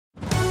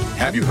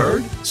Have you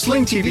heard?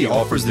 Sling TV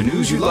offers the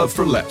news you love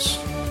for less.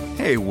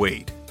 Hey,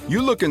 wait.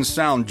 You look and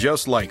sound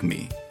just like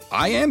me.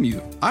 I am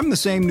you. I'm the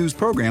same news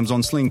programs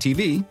on Sling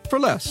TV for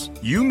less.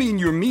 You mean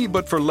you're me,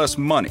 but for less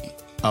money.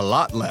 A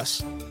lot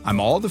less.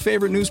 I'm all the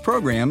favorite news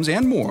programs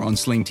and more on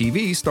Sling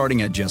TV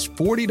starting at just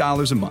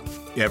 $40 a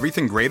month.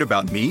 Everything great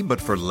about me,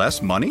 but for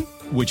less money?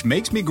 Which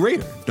makes me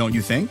greater, don't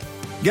you think?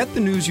 Get the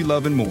news you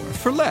love and more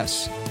for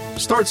less.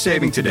 Start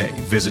saving today.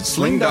 Visit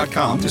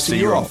sling.com to see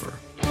your offer.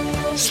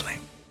 Sling.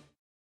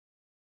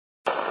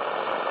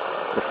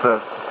 The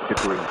first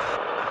degree.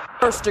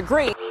 First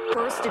degree.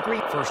 First degree.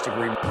 First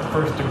degree.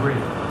 First degree.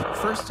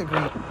 First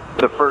degree.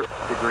 The first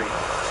degree. You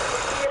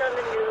see it on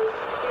the news,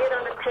 you see it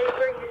on the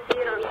paper, you see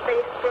it on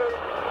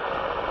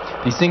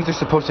Facebook. These things are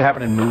supposed to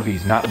happen in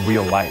movies, not in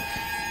real life.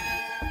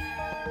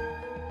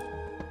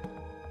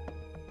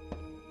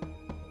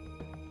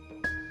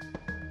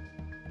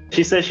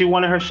 She said she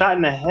wanted her shot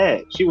in the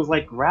head. She was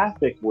like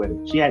graphic with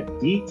it. She had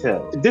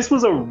detail. This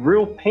was a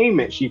real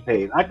payment she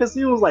paid. I could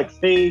see it was like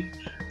fake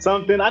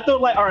something. I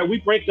thought like, all right,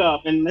 we break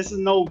up and this is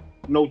no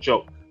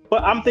joke.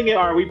 But I'm thinking,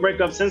 all right, we break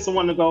up, send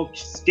someone to go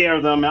scare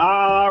them.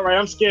 All right,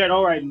 I'm scared.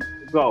 All right,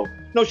 go.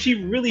 No,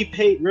 she really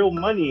paid real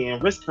money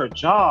and risked her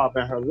job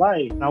and her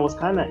life. And I was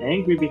kind of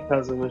angry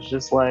because it was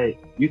just like,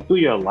 you threw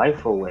your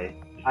life away.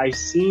 I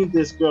seen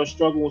this girl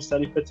struggle with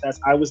study for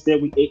tests. I was there.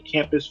 We ate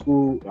campus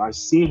food. I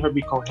seen her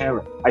be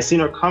coherent. I seen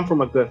her come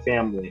from a good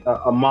family,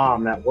 a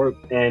mom that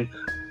worked, and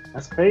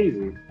that's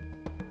crazy.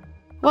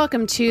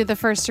 Welcome to The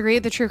First Degree,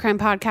 the true crime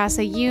podcast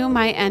that you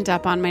might end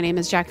up on. My name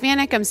is Jac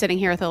Vanek. I'm sitting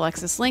here with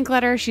Alexis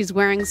Linkletter. She's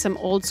wearing some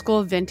old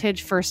school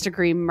vintage First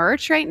Degree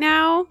merch right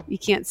now. You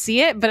can't see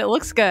it, but it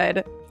looks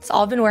good. It's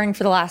all I've been wearing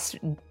for the last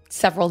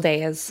several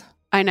days.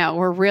 I know.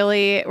 We're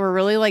really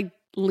like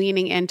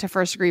leaning into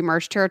First Degree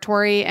merch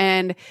territory.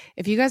 And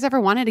if you guys ever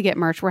wanted to get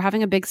merch, we're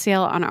having a big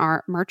sale on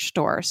our merch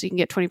store. So you can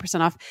get 20%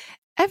 off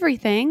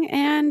everything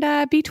and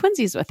be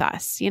twinsies with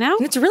us, you know?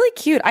 And it's really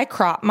cute. I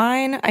crop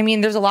mine. I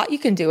mean, there's a lot you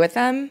can do with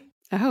them.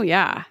 Oh,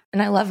 yeah.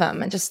 And I love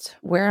them. I just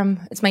wear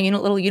them. It's my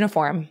little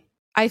uniform.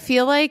 I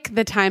feel like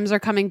the times are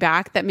coming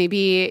back that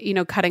maybe,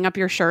 cutting up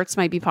your shirts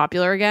might be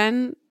popular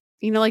again.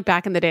 Like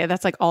back in the day,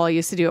 that's like all I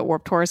used to do at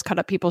Warped Tour is cut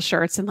up people's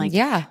shirts and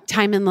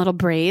time in little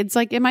braids.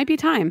 Like it might be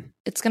time.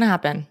 It's going to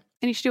happen.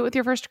 And you should do it with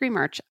your First Degree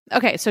merch.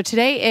 Okay, so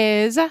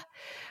today is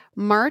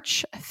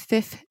March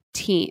 15th.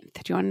 Do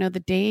you want to know the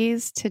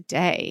days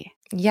today?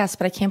 Yes,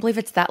 but I can't believe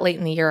it's that late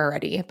in the year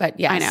already. But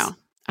yes. I know.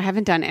 I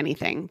haven't done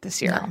anything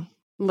this year. No.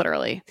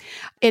 Literally.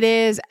 It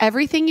is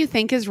Everything You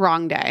Think Is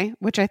Wrong Day,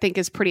 which I think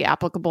is pretty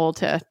applicable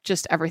to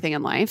just everything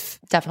in life.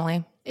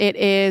 Definitely. It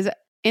is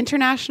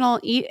International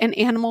Eat an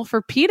Animal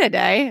for PETA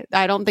Day.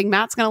 I don't think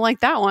Matt's going to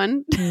like that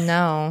one.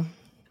 No.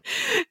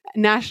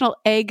 National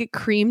Egg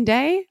Cream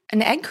Day.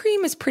 An egg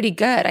cream is pretty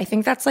good. I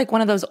think that's like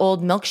one of those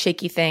old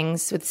milkshakey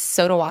things with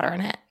soda water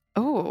in it.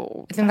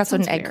 Oh, I think that's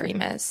what an egg weird.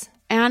 cream is.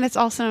 And it's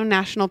also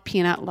National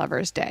Peanut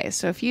Lovers Day.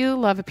 So if you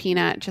love a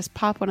peanut, just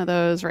pop one of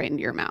those right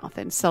into your mouth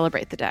and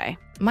celebrate the day.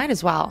 Might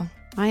as well.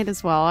 Might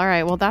as well. All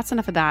right. Well, that's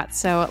enough of that.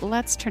 So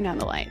let's turn down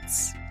the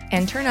lights.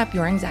 And turn up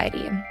your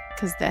anxiety.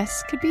 Because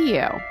this could be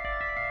you.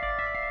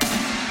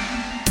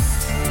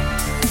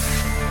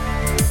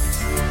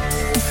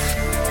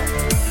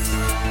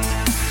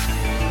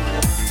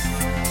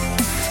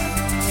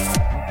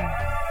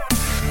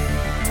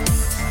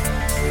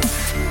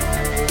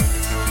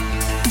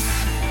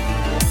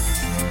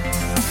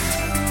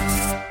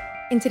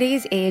 In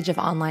today's age of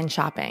online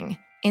shopping,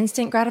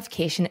 instant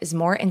gratification is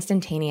more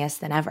instantaneous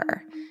than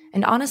ever.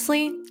 And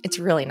honestly, it's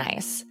really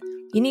nice.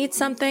 You need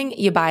something,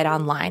 you buy it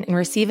online and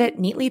receive it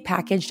neatly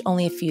packaged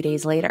only a few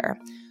days later.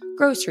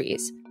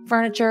 Groceries,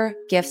 furniture,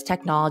 gifts,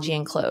 technology,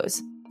 and clothes.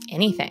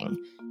 Anything.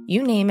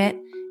 You name it,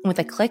 and with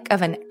a click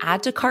of an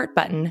Add to Cart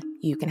button,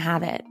 you can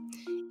have it.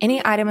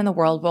 Any item in the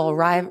world will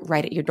arrive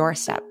right at your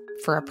doorstep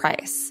for a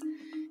price.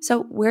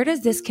 So where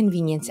does this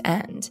convenience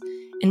end?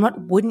 And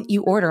what wouldn't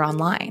you order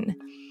online?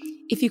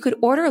 If you could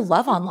order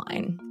love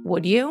online,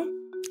 would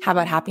you? How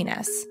about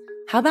happiness?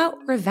 How about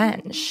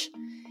revenge?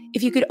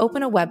 If you could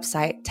open a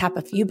website, tap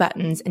a few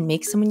buttons, and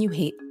make someone you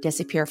hate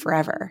disappear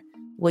forever,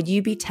 would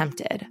you be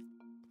tempted?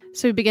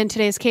 So we begin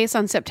today's case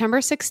on September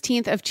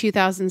 16th of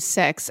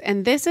 2006.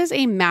 And this is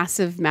a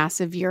massive,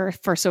 massive year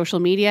for social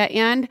media.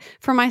 And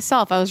for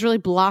myself, I was really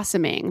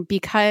blossoming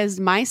because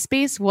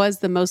MySpace was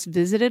the most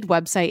visited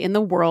website in the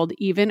world,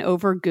 even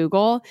over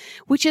Google,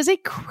 which is a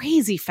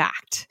crazy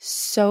fact.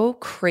 So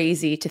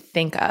crazy to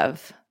think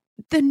of.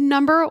 The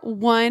number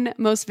one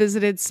most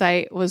visited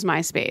site was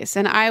MySpace.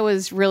 And I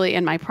was really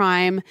in my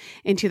prime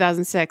in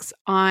 2006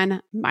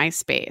 on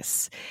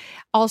MySpace.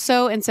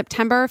 Also, in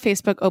September,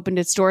 Facebook opened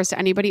its doors to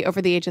anybody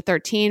over the age of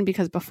 13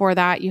 because before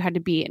that, you had to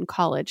be in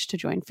college to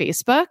join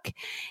Facebook.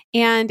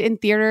 And in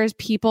theaters,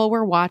 people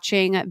were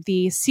watching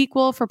the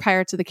sequel for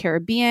Pirates of the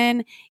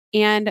Caribbean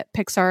and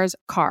Pixar's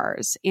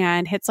Cars.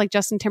 And hits like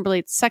Justin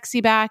Timberlake's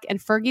Sexy Back and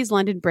Fergie's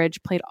London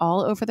Bridge played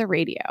all over the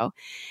radio.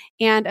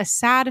 And a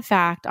sad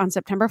fact, on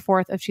September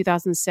 4th of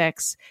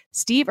 2006,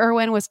 Steve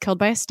Irwin was killed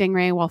by a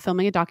stingray while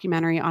filming a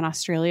documentary on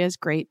Australia's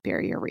Great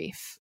Barrier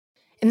Reef.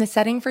 And the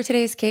setting for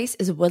today's case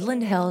is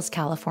Woodland Hills,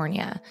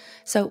 California.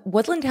 So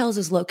Woodland Hills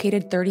is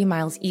located 30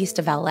 miles east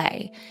of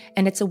LA,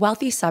 and it's a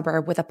wealthy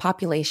suburb with a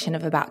population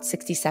of about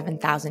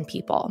 67,000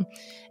 people.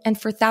 And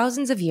for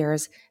thousands of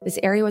years, this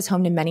area was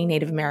home to many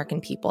Native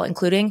American people,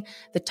 including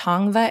the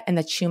Tongva and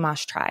the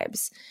Chumash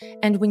tribes.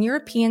 And when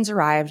Europeans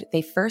arrived,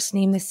 they first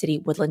named the city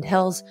Woodland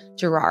Hills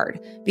Girard,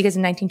 because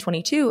in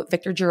 1922,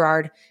 Victor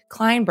Girard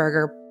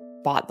Kleinberger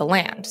bought the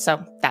land.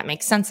 So that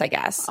makes sense, I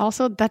guess.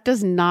 Also, that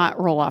does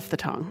not roll off the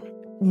tongue.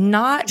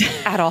 Not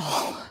at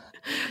all.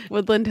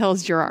 Woodland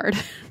Hills Girard.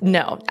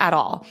 No, at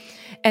all.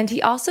 And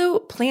he also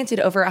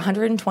planted over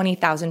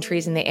 120,000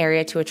 trees in the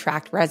area to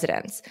attract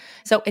residents.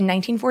 So in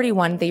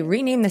 1941, they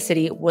renamed the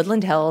city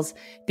Woodland Hills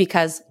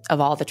because of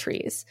all the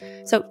trees.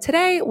 So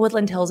today,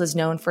 Woodland Hills is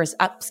known for its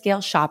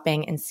upscale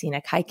shopping and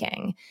scenic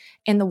hiking.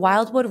 And the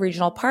Wildwood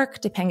Regional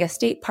Park, Topanga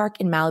State Park,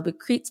 and Malibu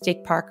Creek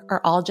State Park are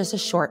all just a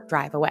short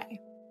drive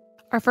away.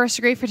 Our first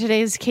degree for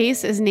today's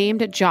case is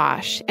named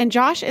Josh, and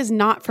Josh is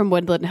not from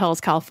Woodland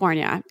Hills,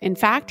 California. In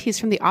fact, he's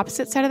from the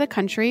opposite side of the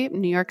country,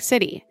 New York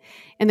City.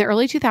 In the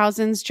early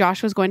 2000s,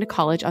 Josh was going to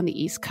college on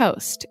the East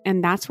Coast,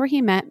 and that's where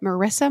he met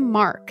Marissa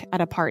Mark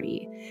at a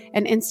party.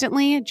 And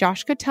instantly,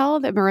 Josh could tell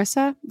that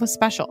Marissa was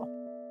special.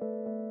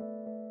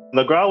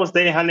 The girl I was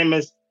dating, her name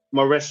is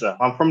Marissa.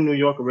 I'm from New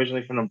York,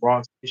 originally from the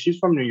Bronx. She's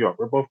from New York.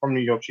 We're both from New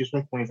York. She's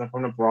from Queens. I'm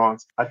from the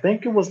Bronx. I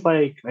think it was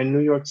like in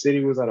New York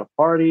City, we was at a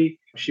party.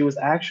 She was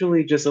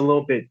actually just a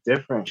little bit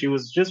different. She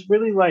was just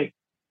really like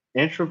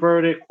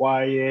introverted,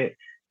 quiet,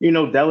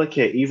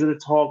 delicate, easy to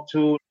talk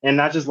to.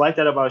 And I just like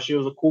that about her. She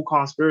was a cool,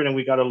 calm spirit, and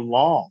we got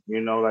along,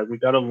 we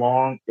got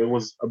along. It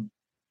was a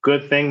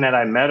good thing that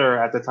I met her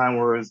at the time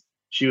where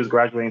she was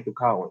graduating through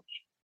college.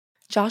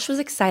 Josh was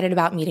excited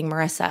about meeting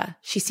Marissa.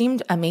 She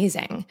seemed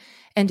amazing.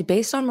 And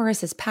based on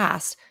Marissa's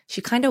past,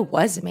 she kind of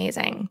was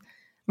amazing.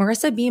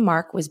 Marissa B.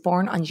 Mark was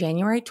born on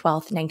January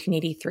 12,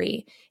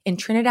 1983, in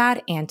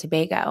Trinidad and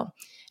Tobago.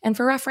 And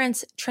for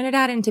reference,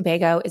 Trinidad and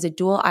Tobago is a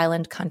dual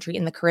island country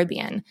in the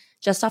Caribbean,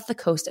 just off the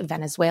coast of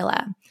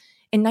Venezuela.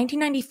 In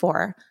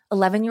 1994,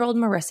 11-year-old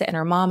Marissa and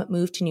her mom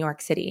moved to New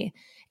York City.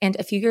 And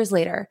a few years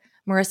later,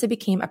 Marissa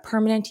became a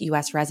permanent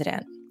U.S.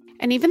 resident.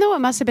 And even though it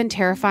must have been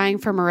terrifying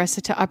for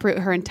Marissa to uproot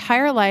her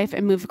entire life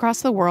and move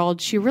across the world,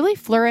 she really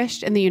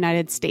flourished in the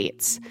United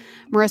States.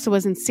 Marissa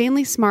was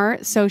insanely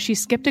smart, so she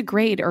skipped a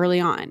grade early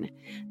on.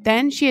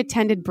 Then she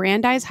attended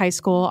Brandeis High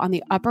School on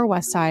the Upper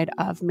West Side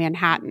of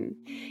Manhattan.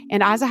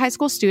 And as a high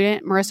school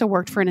student, Marissa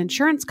worked for an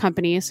insurance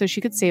company so she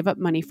could save up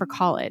money for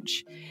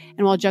college.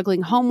 And while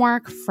juggling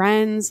homework,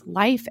 friends,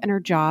 life, and her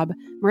job,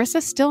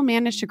 Marissa still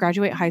managed to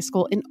graduate high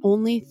school in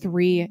only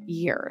 3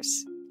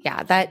 years.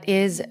 Yeah, that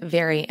is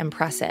very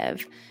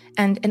impressive.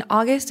 And in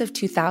August of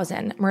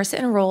 2000, Marissa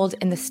enrolled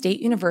in the State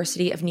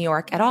University of New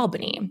York at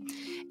Albany.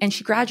 And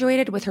she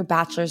graduated with her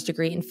bachelor's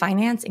degree in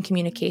finance and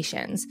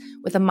communications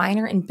with a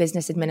minor in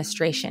business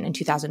administration in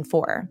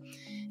 2004.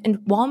 And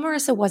while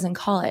Marissa was in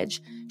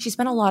college, she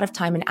spent a lot of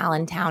time in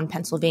Allentown,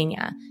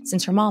 Pennsylvania,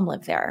 since her mom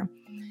lived there.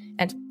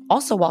 And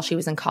also while she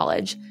was in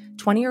college,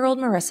 20-year-old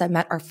Marissa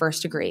met our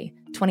first degree,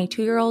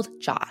 22-year-old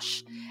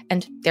Josh.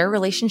 And their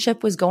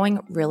relationship was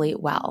going really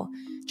well.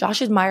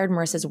 Josh admired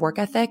Marissa's work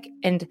ethic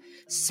and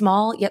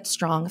small yet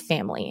strong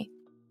family.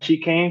 She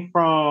came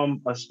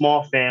from a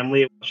small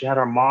family. She had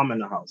her mom in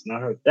the house,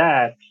 not her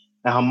dad.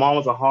 And her mom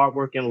was a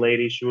hardworking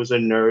lady. She was a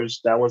nurse.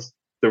 That was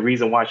the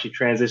reason why she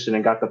transitioned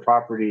and got the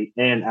property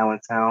in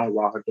Allentown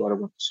while her daughter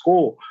went to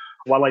school.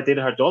 While I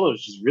dated her daughter, it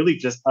was just really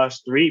just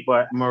us three.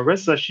 But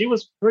Marissa, she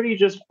was pretty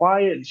just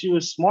quiet. She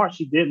was smart.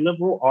 She did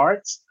liberal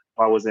arts.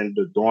 I was in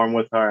the dorm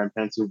with her in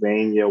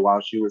Pennsylvania while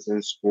she was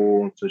in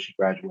school until she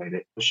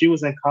graduated. She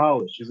was in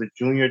college. She was a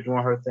junior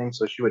doing her thing,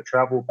 so she would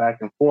travel back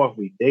and forth.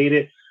 We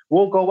dated.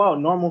 We'll go out,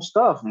 normal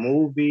stuff,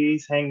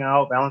 movies, hang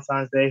out,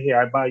 Valentine's Day. Here,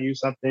 I buy you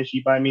something,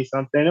 she buy me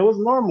something. It was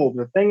normal.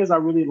 The thing is I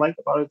really liked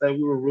about it that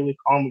we were really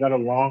calm, we got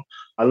along.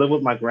 I lived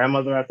with my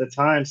grandmother at the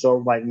time, so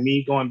like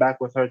me going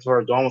back with her to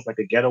her dorm was like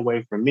a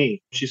getaway for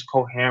me. She's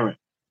coherent,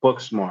 book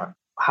smart,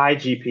 high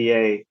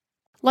GPA.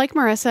 Like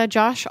Marissa,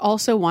 Josh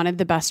also wanted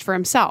the best for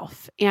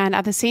himself. And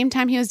at the same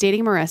time he was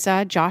dating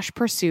Marissa, Josh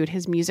pursued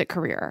his music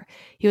career.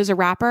 He was a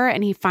rapper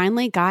and he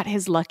finally got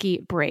his lucky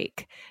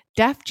break.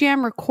 Def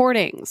Jam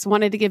Recordings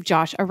wanted to give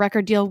Josh a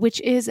record deal, which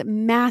is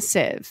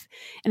massive.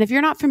 And if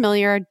you're not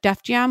familiar,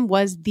 Def Jam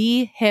was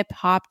the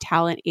hip-hop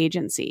talent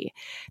agency.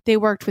 They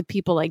worked with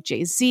people like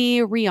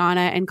Jay-Z,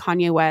 Rihanna, and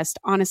Kanye West,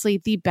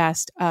 honestly, the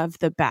best of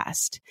the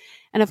best.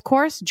 And of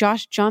course,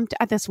 Josh jumped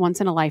at this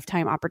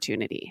once-in-a-lifetime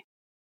opportunity.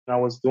 I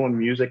was doing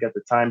music at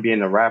the time,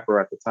 being a rapper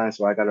at the time,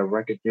 so I got a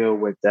record deal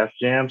with Def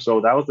Jam.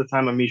 So that was the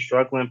time of me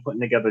struggling, putting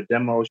together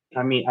demos.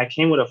 I mean, I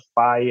came with a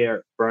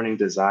fire burning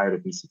desire to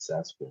be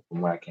successful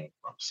from where I came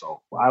from.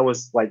 So I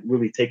was like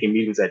really taking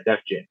meetings at Def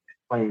Jam,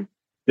 playing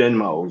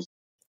demos.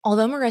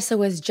 Although Marissa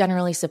was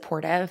generally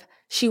supportive,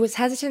 she was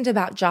hesitant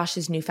about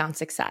Josh's newfound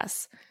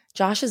success.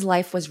 Josh's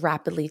life was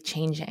rapidly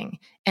changing,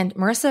 and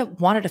Marissa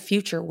wanted a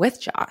future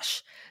with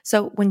Josh.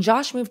 So when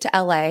Josh moved to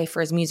LA for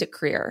his music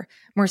career,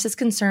 Marissa's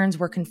concerns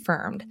were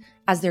confirmed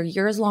as their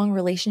years-long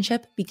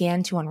relationship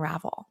began to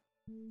unravel.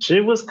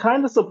 She was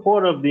kind of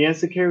supportive. The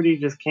insecurity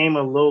just came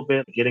a little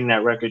bit, getting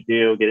that record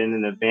deal, getting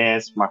in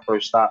advance. My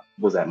first stop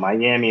was at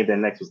Miami, and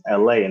then next was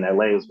LA, and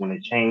LA was when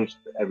it changed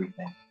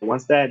everything.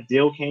 Once that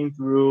deal came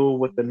through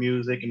with the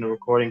music and the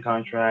recording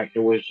contract,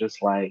 it was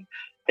just like,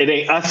 it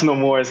ain't us no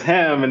more, it's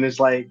him. And it's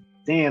like,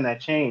 damn,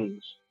 that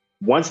changed.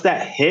 Once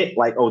that hit,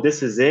 like, oh,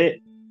 this is it,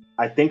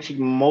 I think she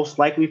most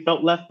likely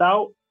felt left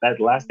out. That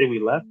last day we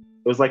left,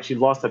 it was like she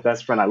lost her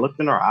best friend. I looked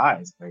in her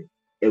eyes. Like,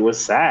 it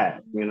was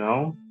sad, you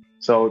know?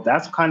 So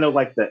that's kind of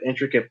like the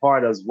intricate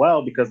part as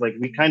well, because like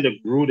we kind of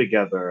grew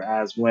together,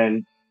 as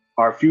when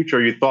our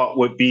future you thought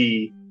would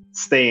be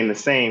staying the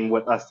same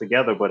with us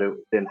together, but it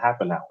didn't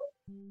happen that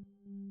way.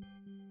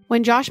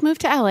 When Josh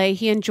moved to LA,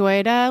 he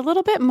enjoyed a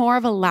little bit more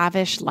of a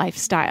lavish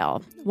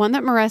lifestyle, one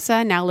that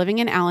Marissa, now living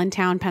in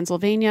Allentown,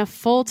 Pennsylvania,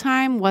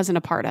 full-time wasn't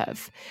a part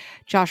of.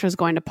 Josh was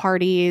going to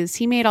parties,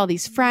 he made all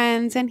these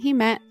friends, and he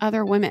met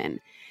other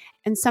women.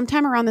 And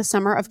sometime around the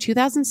summer of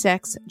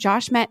 2006,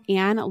 Josh met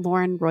Anne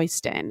Lauren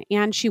Royston,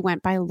 and she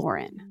went by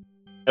Lauren.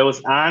 It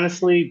was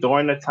honestly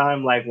during the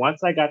time, like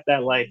once I got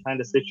that like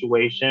kind of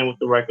situation with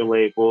the record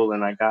label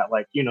and I got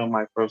like, you know,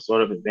 my first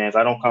sort of advance.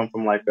 I don't come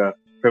from like a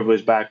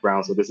privileged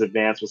background, so this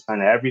advance was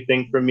kind of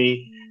everything for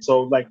me.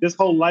 So like this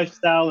whole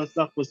lifestyle and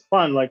stuff was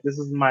fun. Like this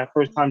is my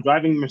first time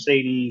driving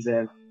Mercedes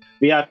and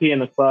VIP in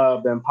the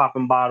club and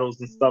popping bottles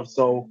and stuff.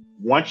 So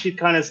once she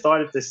kind of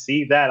started to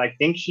see that, I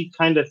think she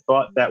kind of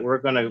thought that we're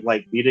going to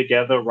like be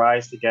together,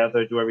 rise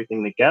together, do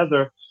everything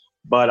together.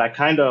 But I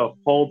kind of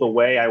pulled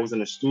away. I was in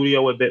the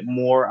studio a bit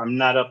more. I'm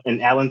not up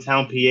in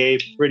Allentown, PA,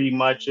 pretty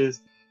much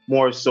is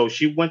more. So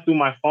she went through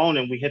my phone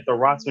and we hit the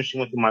rocks when she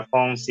went through my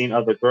phone, seeing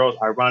other girls.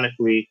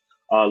 Ironically,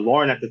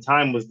 Lauren at the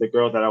time was the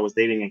girl that I was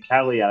dating in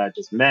Cali that I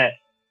just met.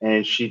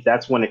 And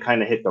that's when it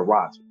kind of hit the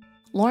rocks.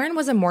 Lauren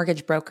was a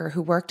mortgage broker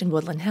who worked in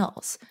Woodland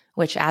Hills,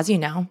 which, as you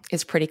know,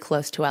 is pretty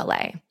close to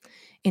LA.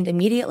 And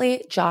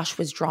immediately, Josh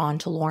was drawn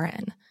to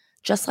Lauren.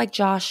 Just like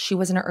Josh, she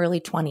was in her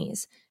early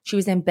 20s. She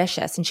was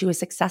ambitious and she was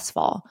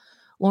successful.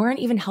 Lauren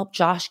even helped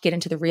Josh get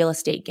into the real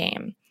estate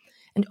game.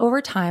 And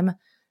over time,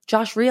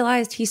 Josh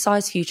realized he saw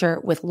his future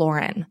with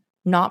Lauren,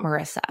 not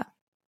Marissa.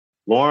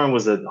 Lauren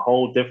was a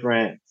whole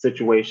different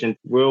situation,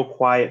 real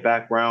quiet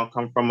background,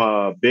 come from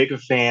a bigger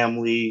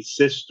family,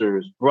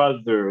 sisters,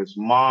 brothers.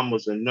 Mom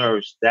was a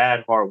nurse,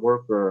 dad, hard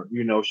worker.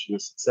 You know, she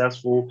was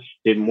successful,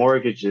 did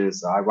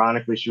mortgages.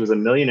 Ironically, she was a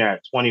millionaire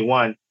at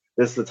 21.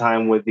 This is the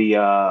time where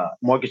the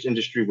mortgage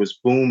industry was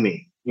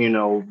booming, you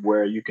know,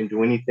 where you can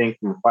do anything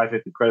from a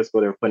 550 credit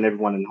score. They were putting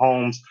everyone in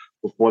homes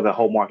before the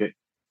whole market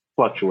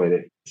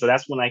fluctuated. So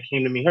that's when I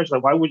came to meet her. She's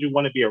like, why would you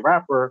want to be a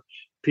rapper?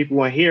 People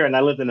were here, and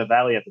I lived in the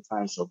Valley at the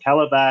time. So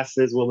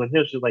Calabasas, Woodland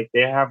Hills, she's like,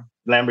 they have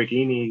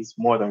Lamborghinis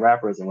more than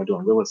rappers, and we're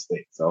doing real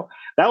estate. So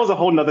that was a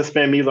whole nother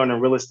span, me learning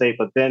real estate.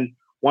 But then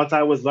once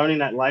I was learning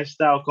that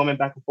lifestyle, coming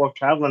back and forth,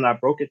 traveling, I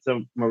broke it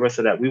to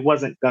Marissa that we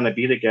wasn't going to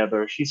be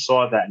together. She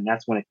saw that, and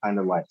that's when it kind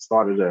of like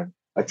started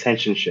a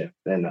tension shift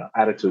and an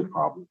attitude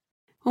problem.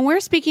 When we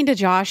were speaking to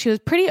Josh, he was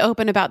pretty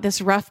open about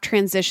this rough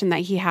transition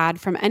that he had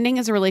from ending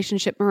his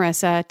relationship with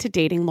Marissa to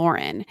dating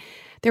Lauren.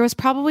 There was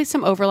probably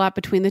some overlap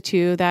between the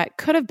two that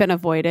could have been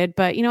avoided,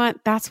 but you know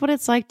what? That's what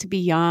it's like to be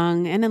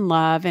young and in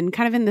love and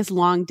kind of in this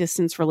long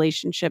distance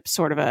relationship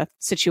sort of a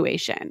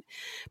situation.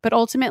 But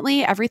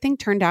ultimately, everything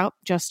turned out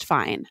just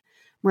fine.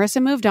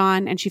 Marissa moved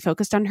on and she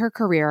focused on her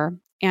career.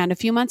 And a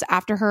few months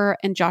after her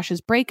and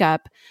Josh's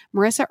breakup,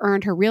 Marissa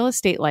earned her real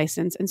estate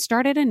license and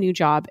started a new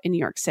job in New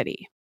York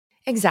City.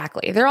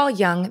 Exactly. They're all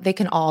young. They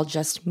can all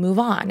just move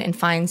on and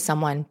find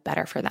someone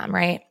better for them,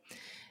 right?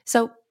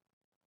 So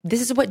this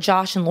is what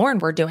Josh and Lauren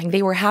were doing.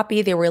 They were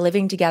happy. They were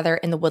living together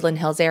in the Woodland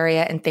Hills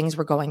area and things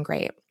were going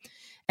great.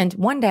 And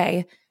one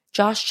day,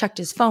 Josh checked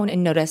his phone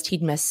and noticed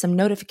he'd missed some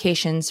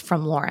notifications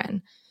from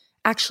Lauren.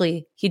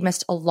 Actually, he'd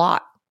missed a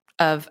lot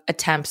of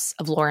attempts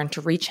of Lauren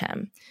to reach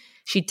him.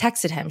 She'd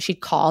texted him,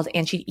 she'd called,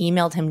 and she'd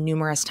emailed him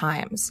numerous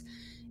times.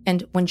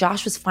 And when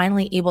Josh was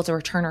finally able to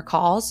return her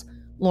calls,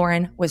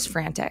 Lauren was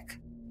frantic.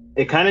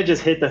 It kind of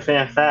just hit the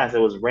fan fast. It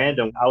was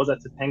random. I was at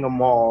Topanga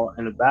Mall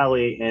in the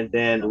Valley, and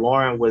then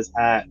Lauren was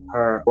at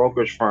her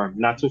brokerage firm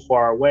not too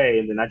far away.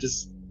 And then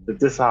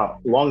this how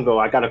long ago,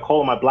 I got a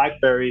call on my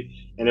BlackBerry,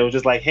 and it was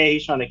just like, hey,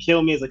 he's trying to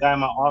kill me. There's a guy in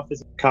my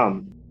office.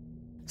 Come.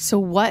 So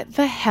what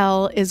the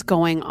hell is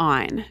going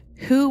on?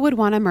 Who would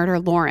want to murder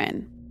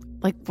Lauren?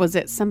 Like, was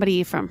it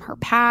somebody from her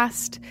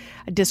past,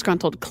 a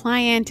disgruntled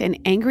client, an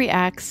angry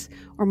ex,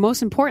 or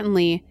most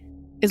importantly,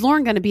 is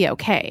Lauren going to be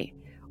okay?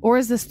 Or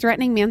is this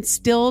threatening man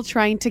still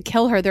trying to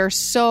kill her? There are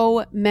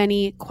so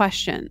many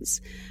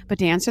questions. But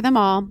to answer them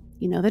all,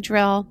 you know the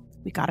drill.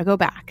 We gotta go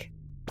back.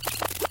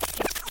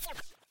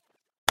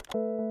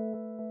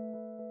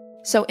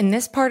 So in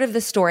this part of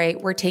the story,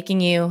 we're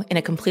taking you in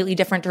a completely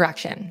different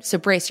direction. So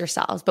brace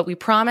yourselves, but we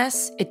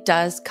promise it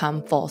does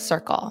come full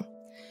circle.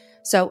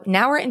 So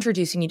now we're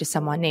introducing you to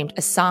someone named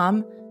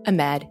Assam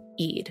Ahmed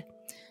Eid.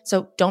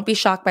 So don't be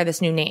shocked by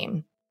this new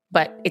name,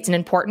 but it's an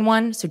important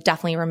one, so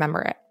definitely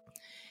remember it.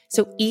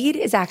 So Eid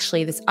is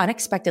actually this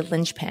unexpected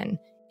linchpin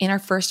in our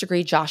First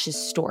Degree Josh's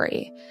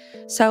story.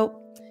 So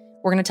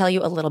we're going to tell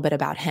you a little bit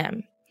about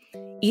him.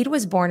 Eid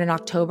was born in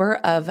October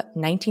of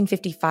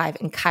 1955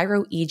 in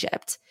Cairo,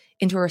 Egypt,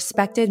 into a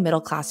respected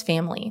middle-class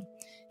family.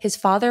 His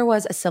father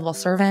was a civil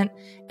servant,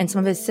 and some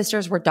of his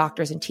sisters were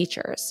doctors and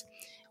teachers.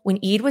 When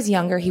Eid was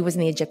younger, he was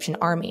in the Egyptian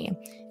army,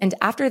 and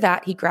after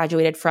that, he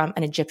graduated from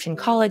an Egyptian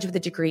college with a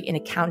degree in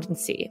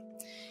accountancy.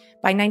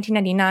 By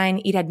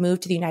 1999, Eid had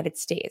moved to the United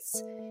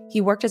States. He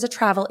worked as a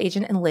travel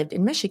agent and lived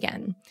in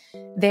Michigan.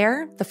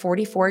 There, the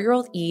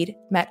 44-year-old Eid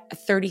met a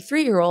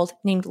 33-year-old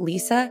named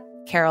Lisa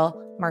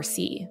Carol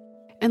Marcy.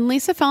 And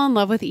Lisa fell in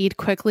love with Eid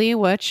quickly,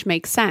 which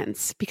makes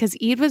sense because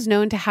Eid was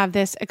known to have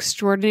this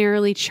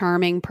extraordinarily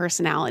charming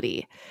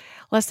personality.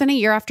 Less than a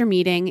year after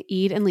meeting,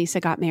 Eid and Lisa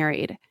got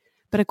married.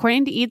 But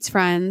according to Eid's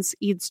friends,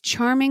 Eid's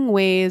charming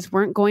ways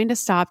weren't going to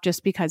stop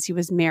just because he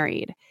was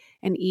married.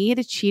 And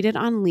Eid cheated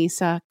on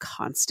Lisa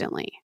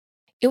constantly.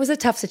 It was a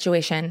tough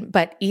situation,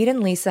 but Eid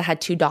and Lisa had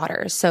 2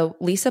 daughters, so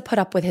Lisa put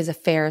up with his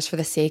affairs for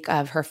the sake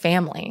of her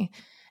family.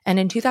 And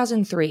in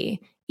 2003,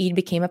 Eid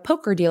became a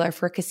poker dealer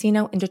for a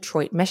casino in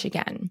Detroit,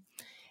 Michigan.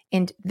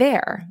 And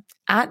there,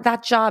 at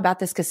that job at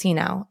this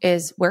casino,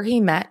 is where he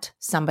met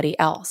somebody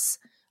else,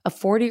 a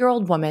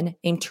 40-year-old woman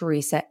named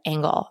Teresa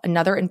Engel,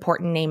 another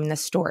important name in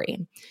this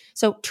story.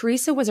 So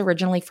Teresa was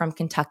originally from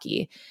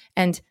Kentucky,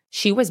 and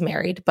she was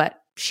married, but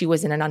she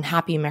was in an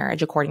unhappy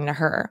marriage, according to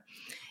her.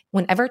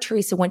 Whenever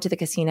Teresa went to the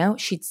casino,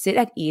 she'd sit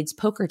at Eid's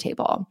poker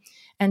table.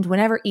 And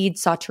whenever Eid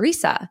saw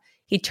Teresa,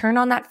 he'd turn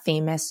on that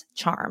famous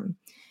charm.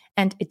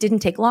 And it didn't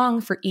take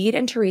long for Eid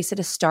and Teresa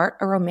to start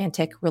a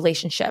romantic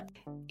relationship.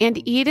 And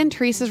Eid and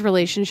Teresa's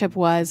relationship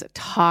was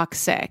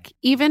toxic,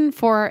 even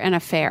for an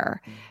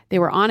affair. They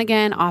were on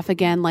again, off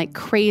again, like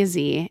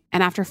crazy.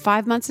 And after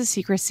 5 months of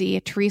secrecy,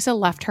 Teresa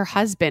left her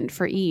husband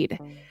for Eid.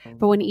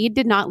 But when Eid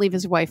did not leave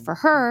his wife for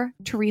her,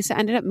 Teresa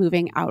ended up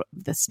moving out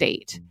of the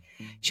state.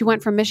 She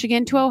went from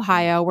Michigan to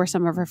Ohio, where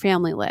some of her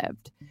family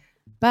lived.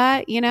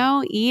 But,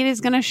 Eid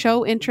is going to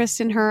show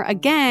interest in her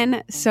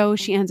again, so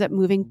she ends up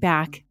moving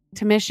back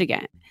to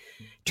Michigan.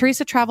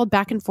 Teresa traveled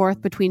back and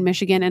forth between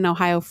Michigan and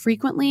Ohio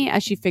frequently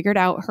as she figured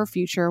out her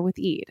future with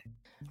Eid.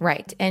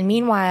 Right. And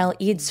meanwhile,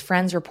 Eid's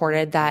friends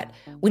reported that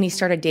when he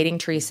started dating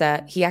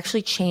Teresa, he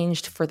actually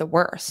changed for the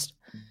worst.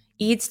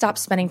 Eid stopped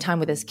spending time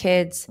with his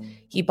kids.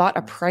 He bought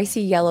a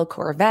pricey yellow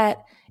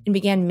Corvette and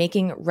began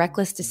making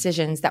reckless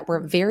decisions that were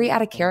very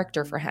out of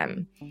character for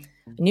him.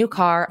 A new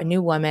car, a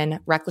new woman,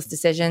 reckless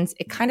decisions.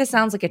 It kind of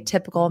sounds like a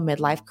typical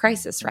midlife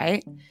crisis,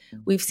 right?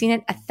 We've seen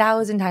it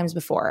 1,000 times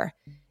before.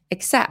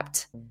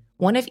 Except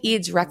one of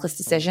Eid's reckless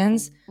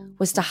decisions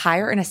was to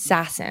hire an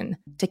assassin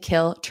to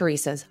kill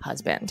Teresa's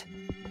husband.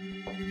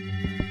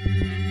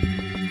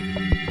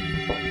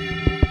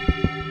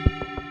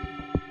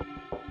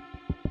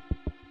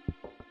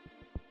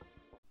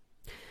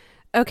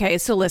 Okay,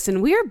 so listen,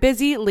 we are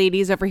busy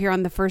ladies over here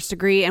on the First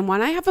Degree, and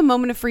when I have a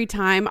moment of free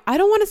time, I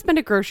don't want to spend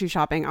it grocery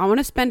shopping. I want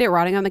to spend it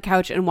rotting on the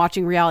couch and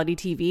watching reality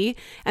TV,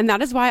 and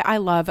that is why I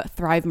love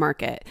Thrive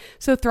Market.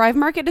 So Thrive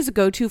Market is a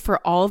go-to for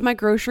all of my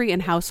grocery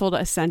and household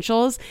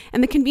essentials,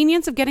 and the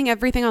convenience of getting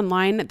everything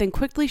online, then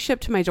quickly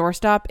shipped to my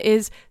doorstep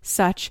is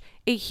such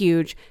a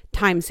huge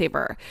time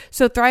saver.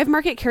 So Thrive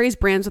Market carries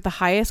brands with the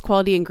highest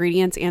quality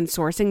ingredients and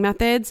sourcing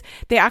methods.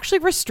 They actually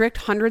restrict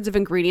hundreds of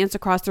ingredients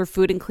across their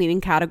food and cleaning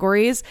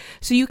categories.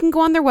 So you can go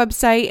on their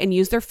website and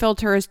use their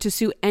filters to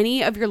suit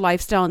any of your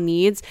lifestyle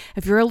needs.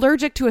 If you're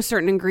allergic to a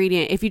certain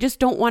ingredient, if you just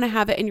don't want to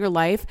have it in your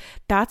life,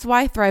 that's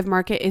why Thrive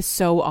Market is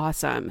so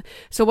awesome.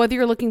 So whether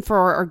you're looking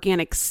for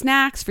organic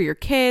snacks for your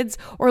kids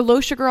or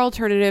low sugar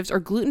alternatives or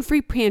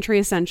gluten-free pantry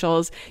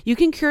essentials, you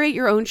can curate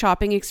your own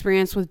shopping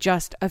experience with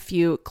just a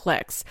few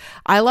clicks.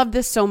 I love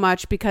this so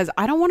much because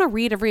I don't want to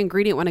read every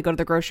ingredient when I go to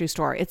the grocery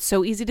store. It's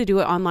so easy to do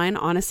it online,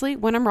 honestly,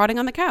 when I'm rotting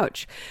on the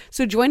couch.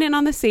 So join in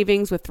on the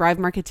savings with Thrive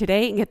Market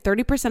today and get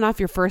 30% off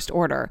your first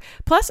order,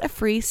 plus a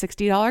free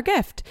 $60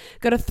 gift.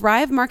 Go to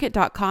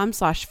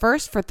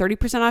thrivemarket.com/first for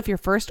 30% off your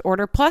first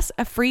order, plus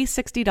a free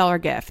 $60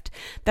 gift.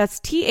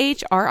 That's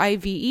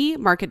THRIVE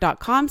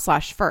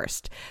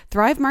market.com/first.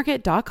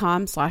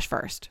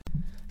 thrivemarket.com/first.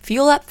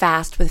 Fuel up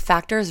fast with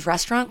Factor's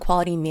restaurant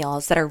quality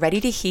meals that are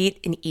ready to heat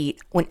and eat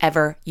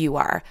whenever you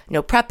are.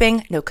 No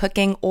prepping, no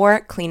cooking, or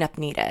cleanup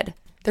needed.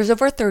 There's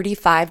over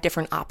 35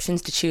 different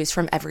options to choose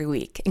from every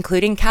week,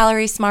 including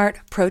Calorie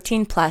Smart,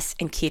 Protein Plus,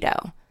 and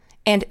Keto.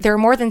 And there are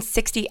more than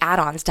 60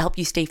 add-ons to help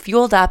you stay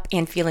fueled up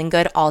and feeling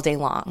good all day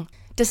long.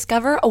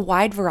 Discover a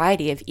wide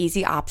variety of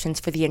easy options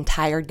for the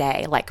entire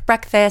day, like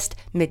breakfast,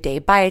 midday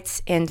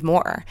bites, and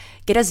more.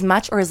 Get as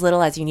much or as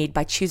little as you need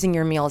by choosing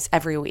your meals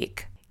every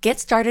week. Get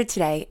started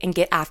today and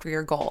get after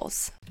your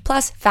goals.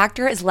 Plus,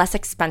 Factor is less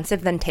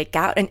expensive than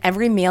takeout, and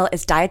every meal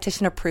is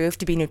dietitian approved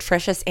to be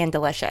nutritious and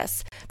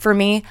delicious. For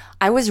me,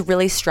 I was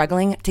really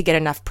struggling to get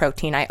enough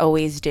protein. I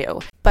always do.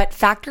 But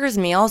Factor's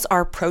meals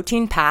are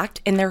protein packed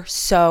and they're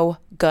so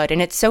good.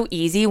 And it's so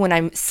easy when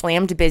I'm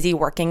slammed busy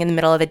working in the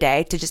middle of the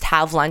day to just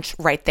have lunch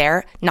right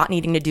there, not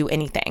needing to do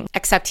anything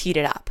except heat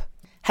it up.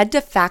 Head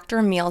to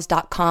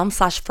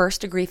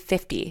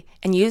factormeals.com/firstdegree50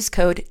 and use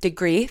code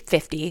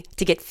degree50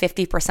 to get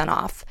 50%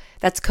 off.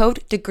 That's code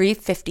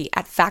degree50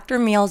 at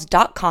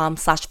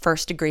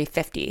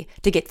factormeals.com/firstdegree50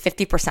 to get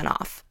 50%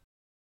 off.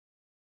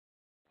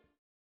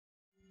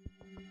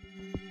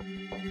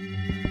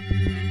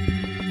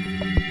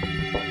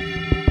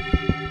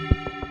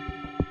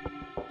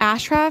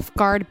 Ashraf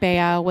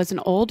Gardbea was an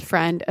old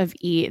friend of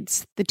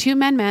Eid's. The two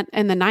men met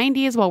in the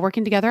 90s while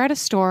working together at a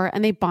store,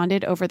 and they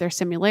bonded over their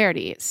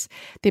similarities.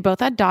 They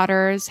both had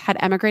daughters, had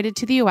emigrated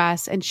to the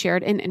US, and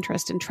shared an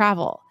interest in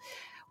travel.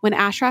 When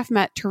Ashraf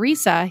met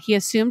Teresa, he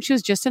assumed she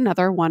was just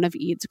another one of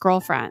Eid's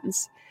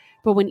girlfriends.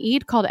 But when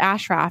Eid called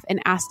Ashraf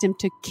and asked him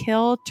to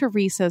kill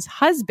Teresa's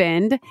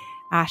husband,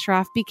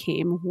 Ashraf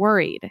became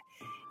worried.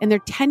 In their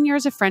 10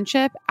 years of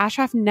friendship,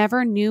 Ashraf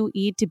never knew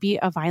Eid to be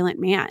a violent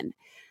man.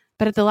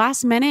 But at the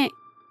last minute,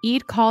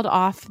 Eid called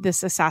off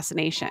this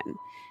assassination.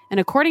 And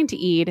according to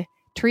Eid,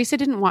 Teresa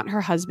didn't want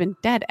her husband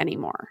dead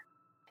anymore.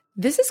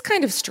 This is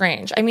kind of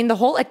strange. I mean, the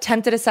whole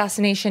attempted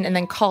assassination and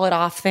then call it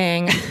off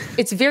thing,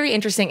 it's very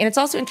interesting. And it's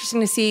also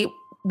interesting to see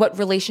what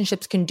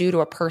relationships can do to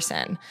a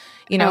person.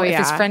 You know, if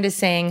his friend is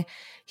saying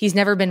he's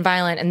never been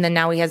violent and then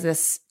now he has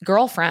this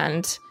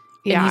girlfriend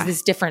and he's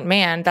this different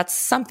man, that's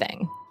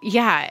something.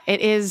 Yeah,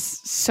 it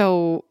is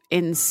so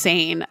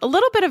insane. A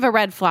little bit of a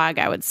red flag,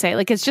 I would say.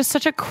 Like, it's just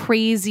such a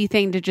crazy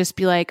thing to just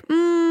be like,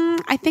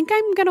 I think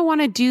I'm going to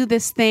want to do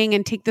this thing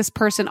and take this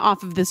person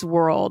off of this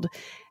world,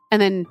 and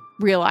then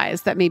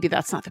realize that maybe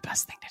that's not the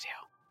best thing to do.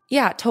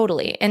 Yeah,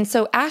 totally. And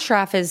so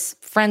Ashraf is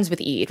friends with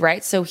Eid,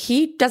 right? So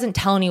he doesn't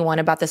tell anyone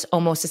about this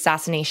almost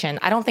assassination.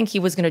 I don't think he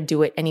was going to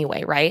do it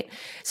anyway, right?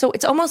 So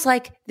it's almost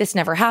like this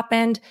never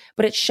happened,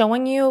 but it's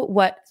showing you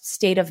what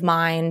state of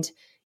mind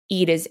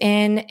Eid is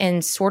in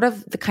and sort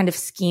of the kind of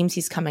schemes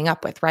he's coming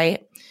up with,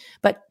 right?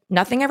 But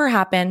nothing ever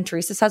happened.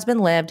 Teresa's husband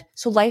lived,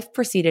 so life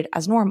proceeded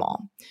as normal.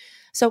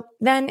 So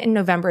then in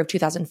November of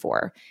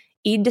 2004,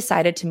 Eid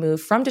decided to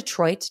move from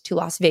Detroit to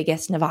Las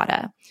Vegas,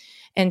 Nevada.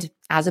 And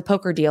as a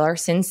poker dealer,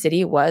 Sin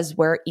City was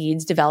where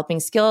Eid's developing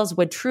skills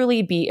would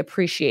truly be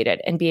appreciated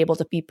and be able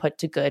to be put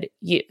to good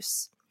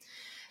use.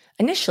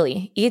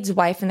 Initially, Eid's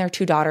wife and their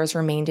two daughters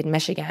remained in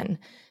Michigan.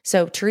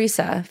 So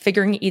Teresa,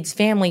 figuring Eid's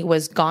family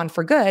was gone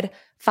for good,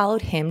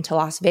 followed him to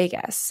Las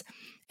Vegas.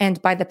 And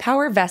by the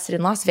power vested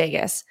in Las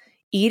Vegas,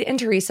 Eid and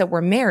Teresa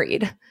were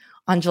married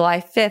on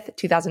July 5th,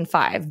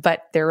 2005.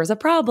 But there was a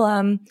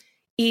problem.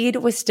 Eid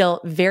was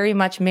still very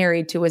much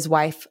married to his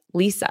wife,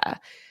 Lisa.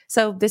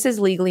 So this is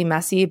legally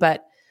messy,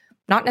 but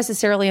not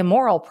necessarily a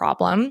moral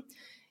problem,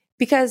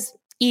 because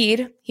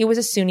Eid, he was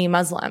a Sunni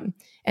Muslim,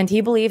 and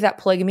he believed that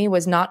polygamy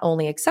was not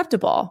only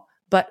acceptable,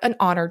 but an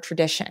honored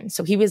tradition.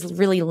 So he was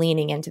really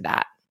leaning into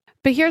that.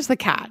 But here's the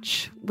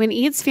catch. When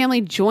Eid's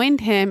family joined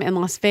him in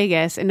Las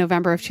Vegas in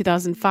November of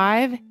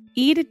 2005,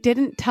 Eid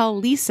didn't tell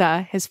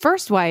Lisa, his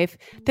first wife,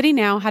 that he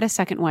now had a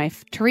second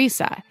wife,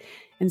 Teresa.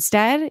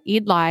 Instead,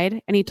 Eid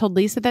lied, and he told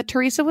Lisa that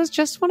Teresa was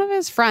just one of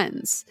his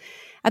friends.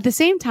 At the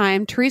same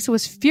time, Teresa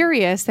was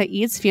furious that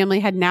Eid's family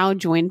had now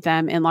joined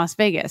them in Las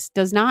Vegas.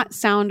 Does not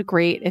sound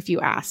great if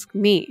you ask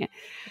me.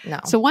 No.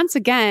 So once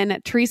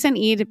again, Teresa and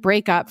Eid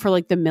break up for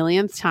like the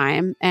millionth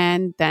time,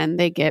 and then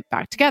they get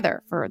back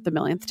together for the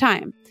millionth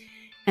time.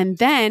 And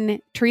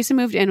then Teresa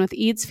moved in with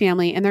Eid's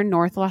family in their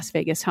North Las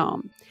Vegas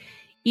home.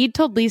 Eid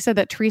told Lisa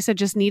that Teresa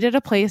just needed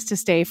a place to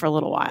stay for a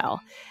little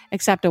while,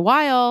 except a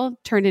while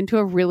turned into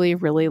a really,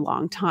 really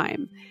long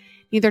time.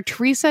 Neither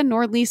Teresa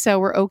nor Lisa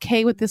were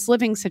okay with this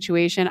living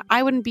situation.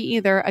 I wouldn't be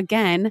either.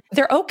 Again,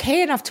 they're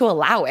okay enough to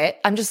allow it.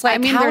 I'm just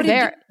like,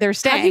 they're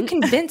staying. How do you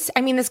convince? I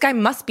mean, this guy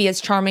must be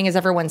as charming as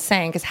everyone's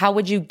saying, because how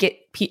would you get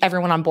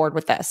everyone on board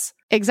with this?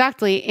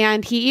 Exactly.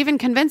 And he even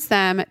convinced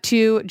them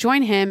to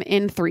join him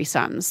in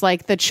threesomes.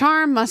 Like, the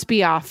charm must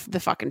be off the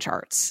fucking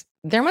charts.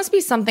 There must be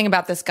something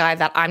about this guy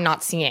that I'm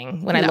not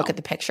seeing when I look at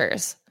the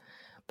pictures.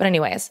 But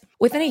anyways,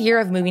 within a year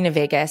of moving to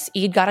Vegas,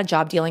 Eid got a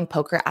job dealing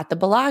poker at the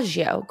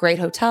Bellagio. Great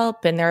hotel,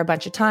 been there a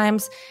bunch of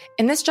times.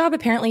 And this job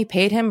apparently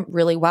paid him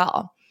really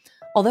well.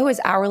 Although his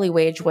hourly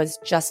wage was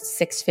just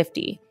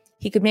 $650,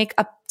 he could make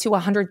up to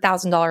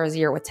 $100,000 a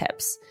year with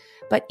tips.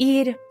 But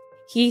Eid,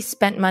 he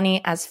spent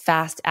money as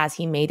fast as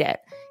he made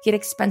it. He had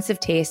expensive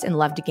taste and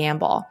loved to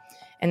gamble.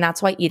 And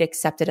that's why Eid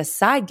accepted a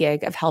side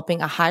gig of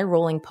helping a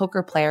high-rolling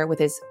poker player with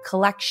his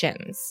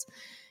collections.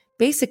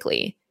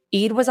 Basically,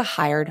 Eid was a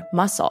hired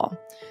muscle.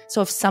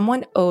 So if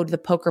someone owed the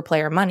poker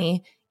player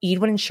money, Eid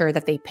would ensure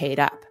that they paid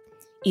up.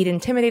 Eid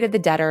intimidated the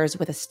debtors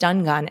with a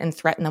stun gun and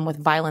threatened them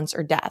with violence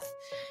or death.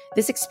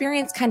 This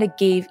experience kind of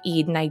gave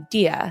Eid an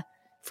idea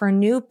for a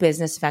new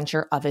business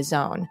venture of his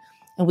own.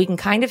 And we can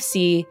kind of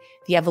see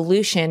the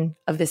evolution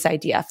of this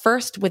idea.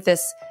 First, with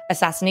this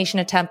assassination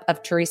attempt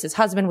of Teresa's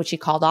husband, which he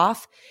called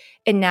off,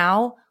 and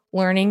now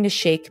learning to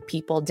shake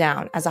people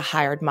down as a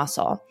hired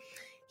muscle.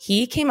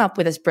 He came up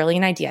with this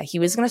brilliant idea. He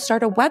was going to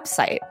start a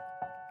website,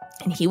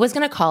 and he was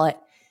going to call it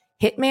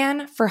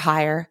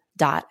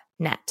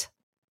hitmanforhire.net.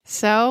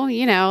 So,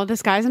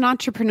 this guy's an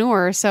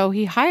entrepreneur, so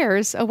he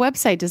hires a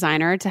website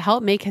designer to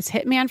help make his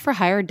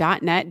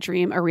hitmanforhire.net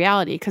dream a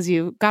reality. Because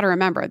you got to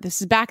remember,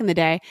 this is back in the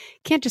day. You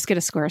can't just get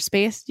a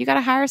Squarespace. You got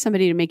to hire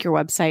somebody to make your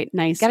website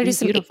nice. Got to do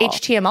some beautiful.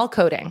 HTML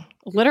coding.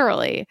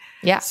 Literally.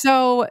 Yeah.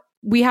 So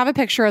we have a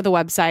picture of the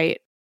website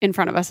in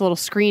front of us, a little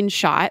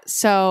screenshot.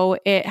 So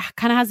it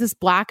kind of has this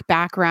black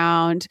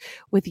background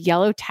with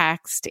yellow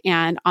text.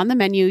 And on the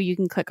menu, you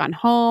can click on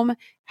home,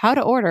 how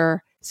to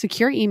order,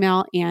 secure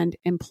email, and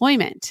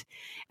employment.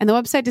 And the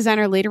website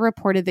designer later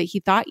reported that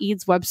he thought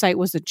Eid's website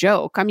was a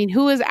joke. I mean,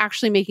 who is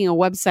actually making a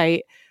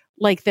website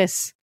like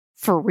this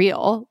for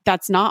real?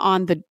 That's not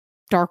on the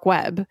dark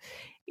web.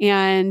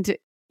 And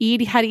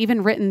Eid had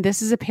even written,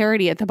 "This is a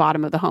parody" at the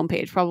bottom of the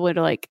homepage, probably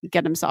to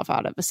get himself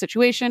out of a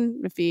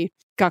situation if he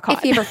got caught.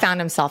 If he ever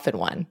found himself in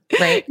one,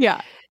 right?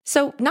 Yeah.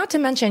 So not to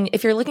mention,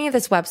 if you're looking at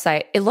this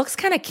website, it looks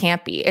kind of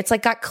campy. It's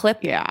got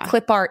clip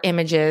art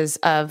images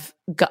of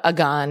a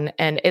gun,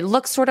 and it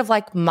looks sort of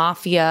like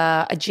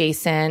mafia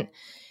adjacent.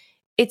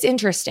 It's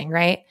interesting,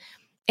 right?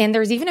 And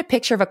there's even a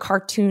picture of a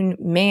cartoon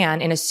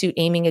man in a suit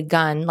aiming a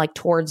gun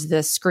towards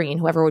the screen,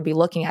 whoever would be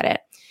looking at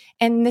it.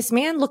 And this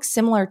man looks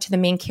similar to the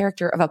main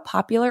character of a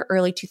popular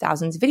early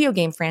 2000s video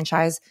game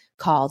franchise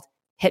called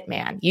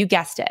Hitman. You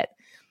guessed it.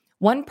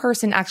 One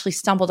person actually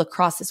stumbled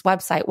across this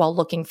website while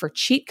looking for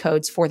cheat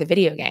codes for the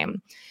video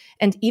game.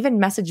 And even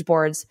message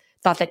boards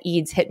thought that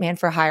Eid's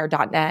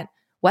hitmanforhire.net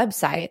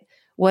website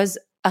was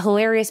a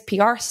hilarious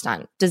PR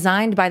stunt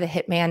designed by the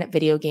Hitman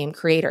video game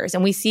creators.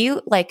 And we see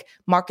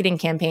marketing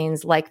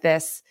campaigns like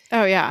this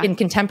in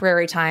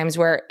contemporary times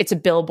where it's a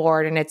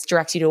billboard and it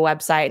directs you to a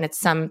website and it's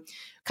some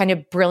kind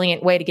of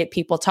brilliant way to get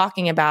people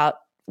talking about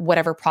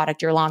whatever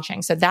product you're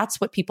launching. So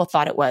that's what people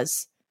thought it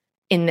was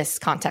in this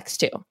context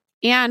too.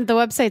 And the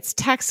website's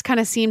text kind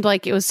of seemed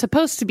like it was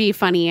supposed to be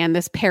funny and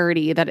this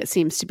parody that it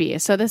seems to be.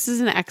 So this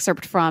is an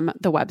excerpt from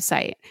the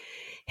website.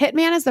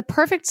 Hitman is the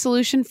perfect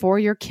solution for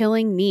your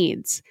killing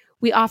needs.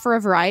 We offer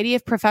a variety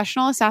of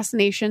professional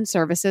assassination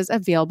services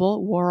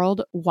available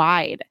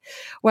worldwide.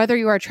 Whether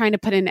you are trying to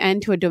put an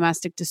end to a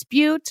domestic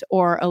dispute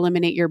or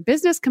eliminate your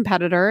business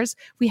competitors,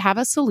 we have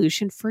a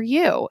solution for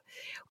you.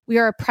 We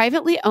are a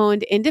privately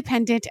owned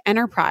independent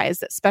enterprise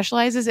that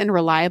specializes in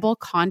reliable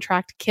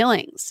contract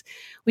killings.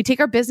 We take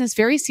our business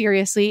very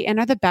seriously and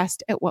are the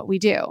best at what we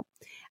do.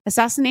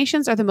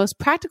 Assassinations are the most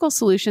practical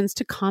solutions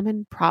to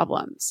common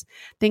problems.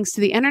 Thanks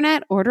to the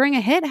internet, ordering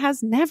a hit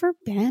has never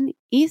been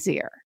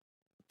easier.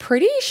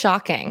 Pretty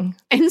shocking.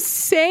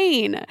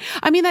 Insane.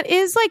 I mean, that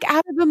is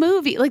out of a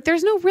movie.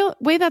 There's no real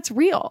way that's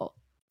real.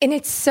 And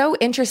it's so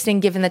interesting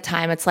given the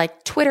time. It's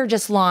Twitter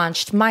just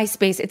launched,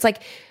 MySpace. It's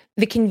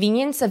the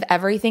convenience of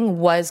everything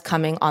was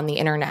coming on the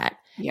internet.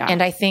 Yeah.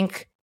 And I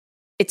think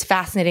it's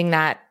fascinating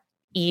that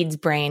Eid's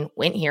brain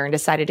went here and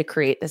decided to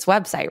create this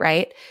website,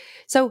 right?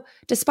 So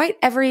despite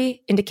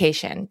every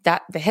indication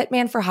that the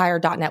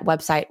hitmanforhire.net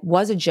website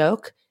was a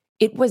joke,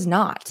 it was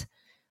not.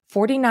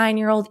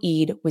 49-year-old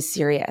Eid was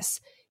serious.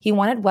 He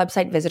wanted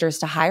website visitors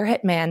to hire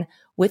Hitman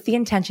with the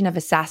intention of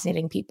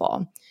assassinating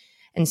people.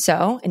 And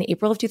so in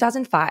April of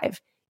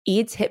 2005,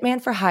 Eid's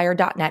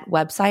hitmanforhire.net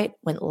website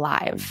went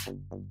live.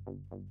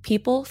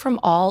 People from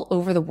all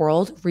over the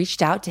world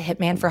reached out to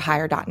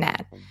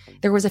hitmanforhire.net.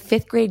 There was a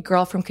 5th grade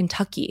girl from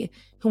Kentucky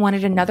who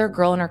wanted another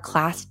girl in her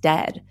class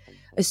dead,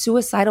 a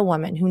suicidal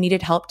woman who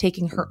needed help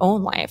taking her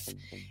own life,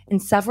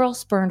 and several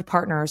spurned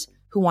partners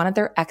who wanted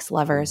their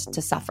ex-lovers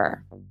to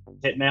suffer.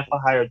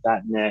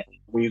 Hitmanforhire.net,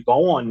 when you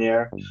go on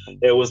there,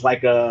 it was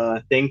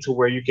a thing to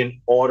where you can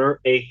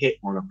order a hit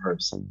on a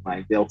person.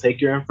 They'll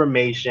take your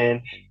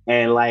information,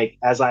 and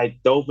as I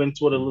dove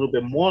into it a little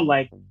bit more,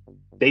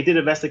 they did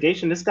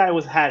investigation. This guy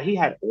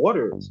had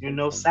orders,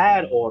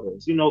 sad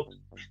orders.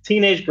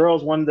 Teenage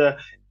girls wanted to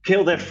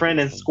kill their friend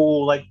in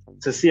school,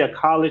 to see a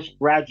college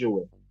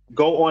graduate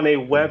go on a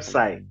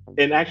website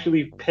and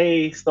actually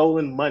pay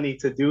stolen money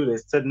to do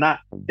this, to not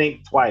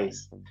think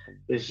twice.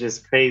 It's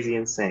just crazy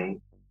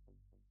insane.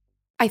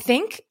 I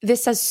think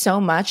this says so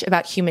much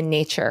about human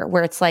nature,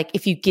 where it's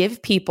if you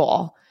give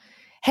people,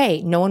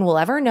 hey, no one will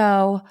ever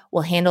know,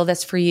 we'll handle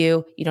this for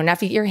you, you don't have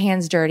to get your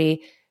hands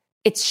dirty.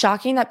 It's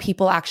shocking that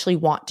people actually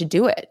want to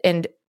do it.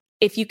 And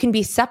if you can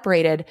be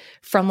separated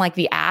from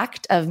the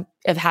act of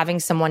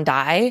having someone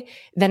die,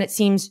 then it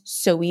seems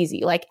so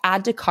easy.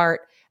 Add to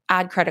cart,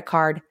 add credit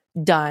card,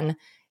 done.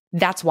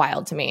 That's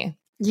wild to me.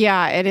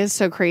 Yeah, it is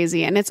so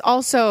crazy. And it's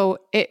also,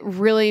 it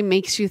really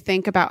makes you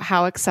think about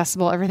how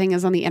accessible everything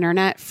is on the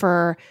internet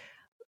for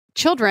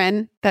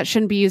children that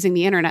shouldn't be using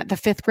the internet. The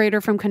 5th grader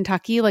from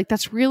Kentucky, like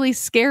that's really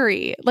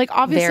scary. Like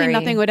obviously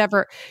nothing would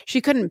ever, she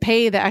couldn't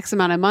pay the X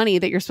amount of money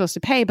that you're supposed to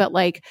pay, but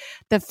like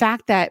the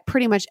fact that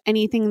pretty much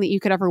anything that you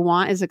could ever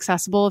want is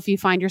accessible if you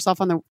find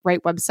yourself on the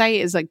right website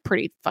is like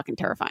pretty fucking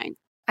terrifying.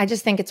 I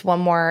just think it's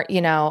one more,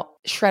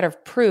 shred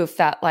of proof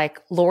that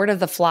like Lord of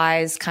the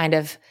Flies kind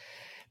of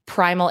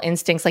primal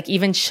instincts, like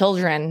even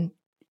children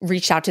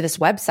reached out to this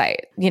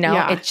website,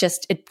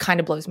 it kind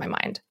of blows my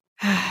mind.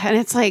 And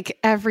it's like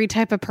every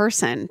type of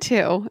person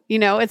too,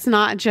 it's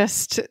not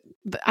just,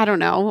 I don't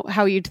know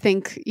how you'd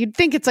think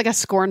it's like a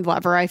scorned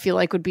lover, I feel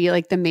like would be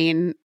like the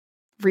main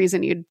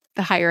reason you'd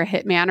hire a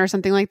hitman or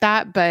something like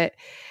that. But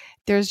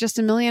there's just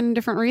a million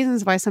different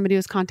reasons why somebody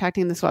was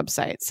contacting this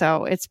website.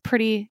 So it's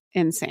pretty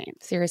insane.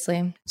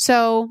 Seriously.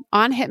 So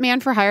on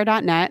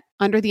hitmanforhire.net,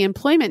 under the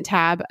employment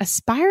tab,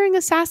 aspiring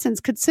assassins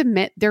could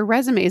submit their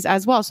resumes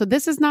as well. So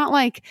this is not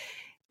like,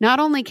 not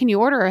only can you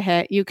order a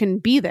hit, you can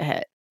be the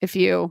hit if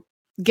you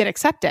get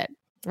accepted.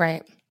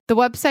 Right. The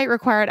website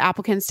required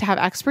applicants to have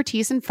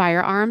expertise in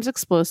firearms,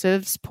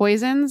 explosives,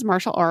 poisons,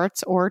 martial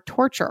arts, or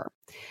torture.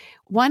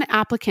 One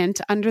applicant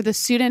under the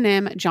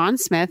pseudonym John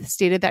Smith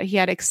stated that he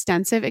had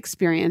extensive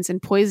experience in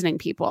poisoning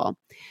people.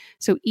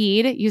 So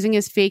Eid, using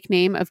his fake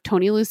name of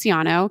Tony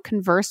Luciano,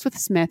 conversed with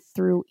Smith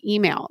through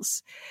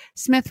emails.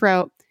 Smith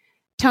wrote,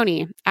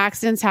 "Tony,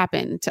 accidents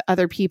happen to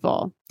other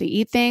people. They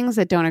eat things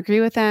that don't agree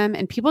with them,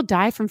 and people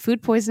die from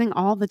food poisoning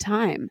all the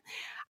time.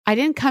 I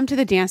didn't come to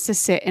the dance to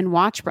sit and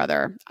watch,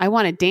 brother. I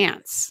want to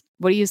dance.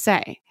 What do you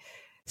say?"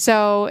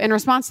 So in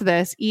response to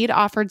this, Eid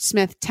offered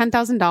Smith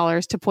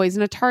 $10,000 to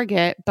poison a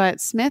target,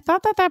 but Smith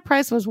thought that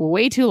price was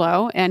way too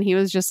low, and he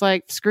was just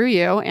like, screw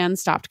you, and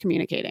stopped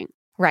communicating.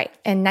 Right.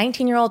 And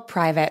 19-year-old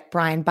Private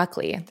Brian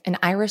Buckley, an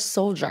Irish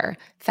soldier,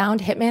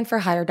 found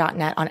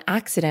hitmanforhire.net on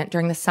accident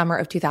during the summer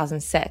of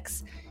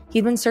 2006.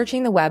 He'd been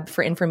searching the web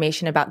for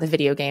information about the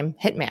video game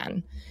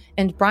Hitman,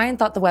 and Brian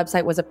thought the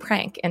website was a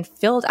prank and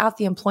filled out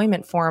the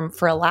employment form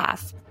for a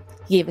laugh.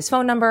 He gave his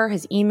phone number,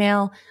 his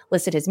email,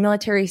 listed his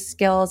military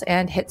skills,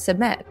 and hit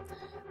submit.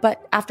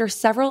 But after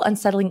several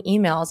unsettling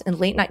emails and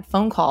late-night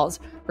phone calls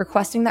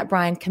requesting that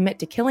Brian commit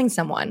to killing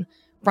someone,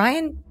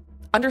 Brian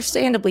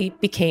understandably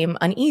became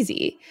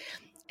uneasy.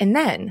 And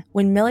then,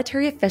 when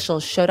military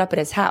officials showed up at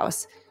his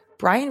house,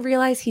 Brian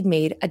realized he'd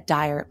made a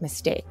dire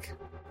mistake.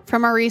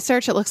 From our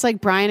research, it looks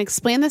like Brian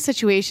explained the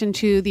situation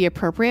to the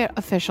appropriate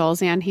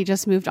officials and he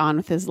just moved on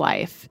with his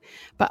life.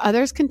 But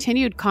others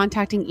continued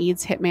contacting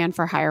Eid's Hitman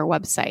for Hire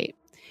website.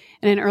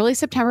 And in early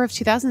September of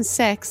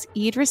 2006,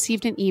 Eid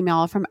received an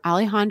email from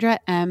Alejandra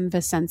M.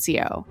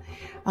 Vicencio.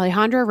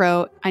 Alejandra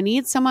wrote, "I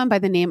need someone by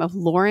the name of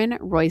Lauren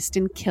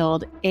Royston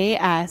killed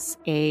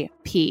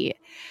ASAP.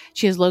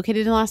 She is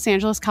located in Los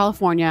Angeles,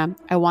 California.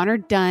 I want her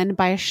done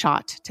by a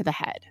shot to the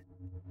head."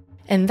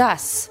 And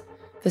thus,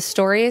 the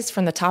stories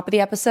from the top of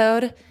the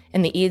episode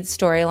and the Eid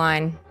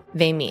storyline,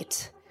 they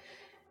meet.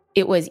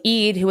 It was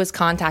Eid who was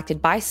contacted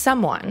by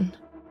someone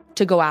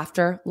to go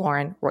after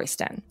Lauren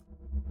Royston.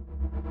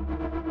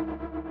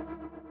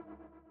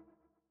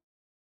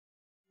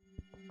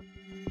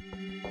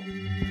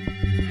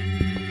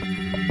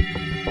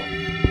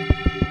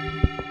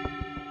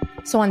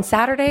 So on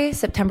Saturday,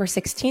 September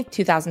 16th,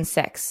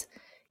 2006,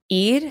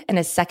 Eid and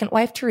his second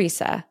wife,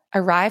 Teresa,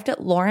 arrived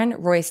at Lauren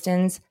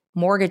Royston's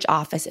mortgage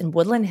office in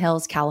Woodland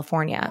Hills,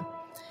 California.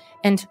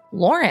 And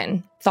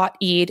Lauren thought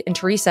Eid and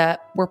Teresa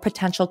were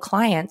potential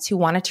clients who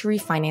wanted to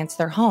refinance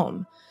their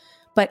home.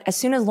 But as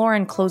soon as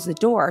Lauren closed the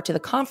door to the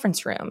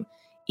conference room,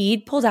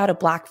 Eid pulled out a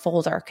black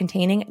folder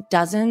containing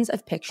dozens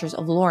of pictures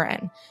of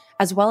Lauren,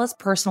 as well as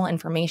personal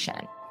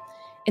information.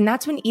 And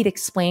that's when Eid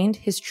explained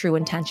his true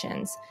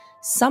intentions.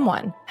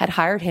 Someone had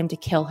hired him to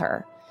kill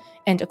her.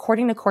 And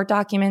according to court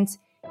documents,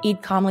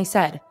 Eid calmly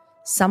said,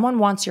 "Someone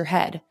wants your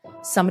head.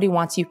 Somebody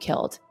wants you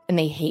killed, and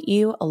they hate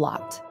you a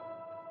lot."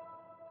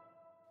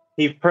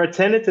 He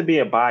pretended to be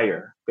a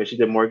buyer because she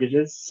did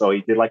mortgages. So he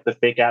did like the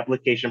fake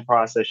application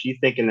process. She's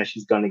thinking that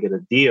she's going to get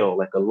a deal,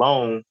 like a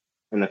loan,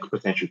 and the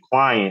potential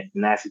client.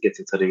 And as he gets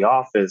into the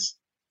office,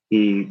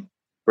 he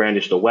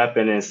brandished a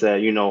weapon and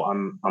said,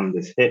 I'm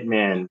this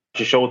hitman.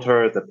 She showed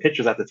her the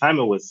pictures. At the time,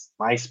 it was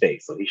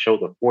MySpace. So he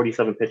showed her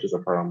 47 pictures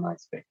of her on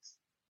MySpace.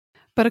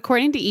 But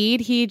according to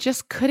Eid, he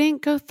just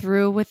couldn't go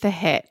through with the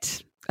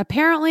hit.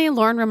 Apparently,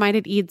 Lauren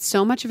reminded Eid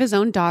so much of his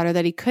own daughter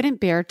that he couldn't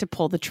bear to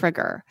pull the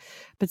trigger.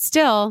 But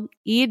still,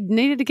 Eid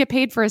needed to get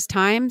paid for his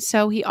time,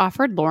 so he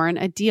offered Lauren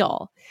a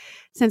deal.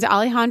 Since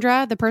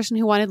Alejandra, the person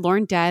who wanted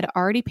Lauren dead,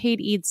 already paid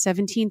Eid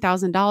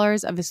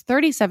 $17,000 of his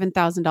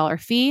 $37,000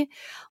 fee,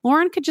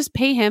 Lauren could just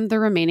pay him the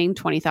remaining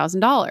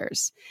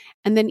 $20,000.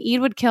 And then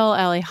Eid would kill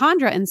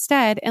Alejandra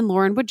instead, and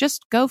Lauren would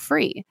just go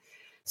free.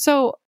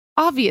 So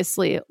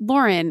obviously,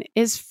 Lauren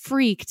is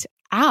freaked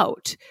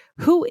out.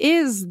 Who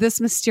is this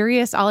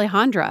mysterious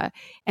Alejandra,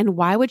 and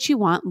why would she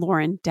want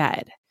Lauren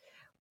dead?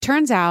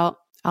 Turns out,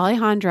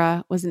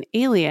 Alejandra was an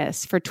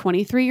alias for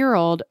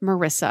 23-year-old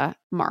Marissa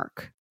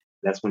Mark.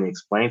 That's when he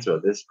explained to her,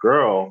 this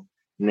girl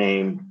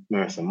named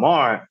Marissa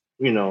Mark,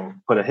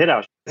 put a hit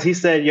out. He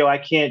said, yo, I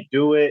can't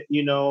do it,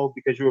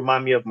 because you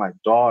remind me of my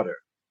daughter.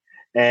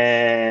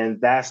 And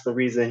that's the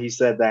reason he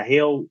said that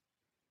he'll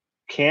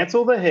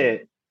cancel the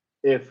hit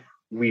if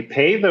we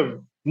pay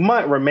the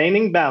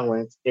remaining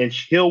balance, and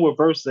he'll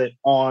reverse it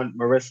on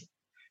Marissa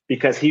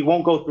because he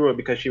won't go through it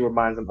because she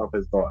reminds him of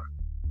his daughter.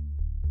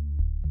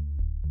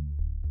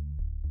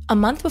 A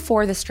month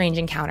before the strange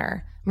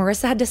encounter,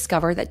 Marissa had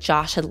discovered that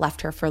Josh had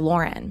left her for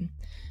Lauren.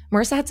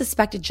 Marissa had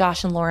suspected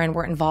Josh and Lauren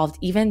were involved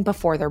even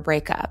before their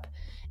breakup.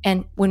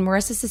 And when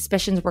Marissa's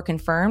suspicions were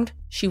confirmed,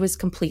 she was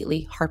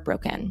completely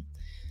heartbroken.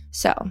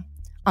 So,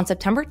 on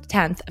September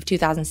 10th of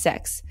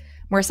 2006,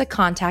 Marissa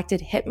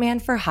contacted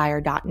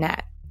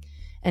hitmanforhire.net.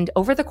 And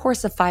over the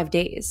course of 5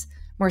 days,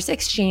 Marissa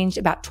exchanged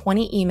about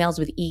 20 emails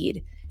with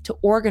Eid to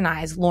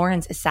organize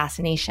Lauren's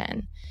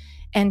assassination.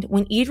 And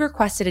when Eid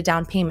requested a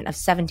down payment of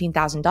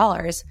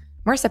 $17,000,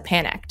 Marissa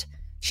panicked.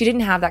 She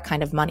didn't have that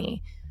kind of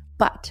money,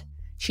 but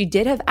she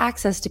did have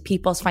access to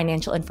people's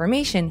financial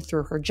information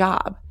through her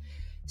job.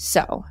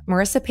 So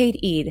Marissa paid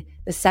Eid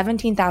the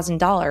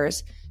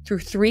 $17,000 through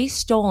 3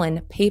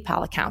 stolen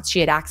PayPal accounts she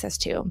had access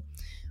to.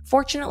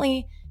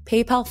 Fortunately,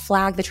 PayPal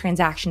flagged the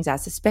transactions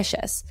as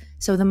suspicious,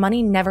 so the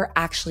money never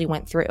actually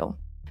went through.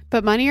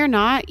 But money or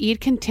not,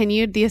 Eid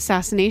continued the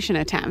assassination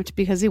attempt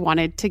because he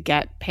wanted to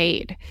get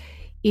paid.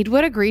 Eid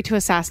would agree to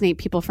assassinate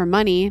people for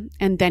money,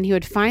 and then he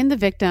would find the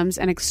victims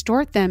and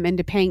extort them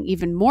into paying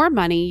even more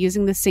money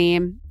using the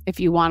same, if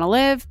you want to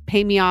live,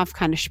 pay me off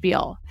kind of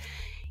spiel.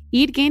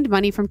 Eid gained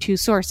money from 2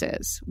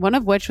 sources, one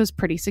of which was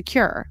pretty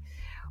secure.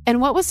 And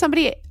what was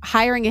somebody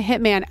hiring a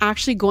hitman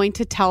actually going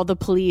to tell the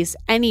police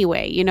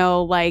anyway?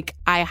 Like,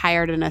 I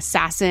hired an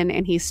assassin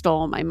and he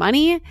stole my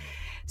money.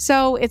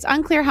 So it's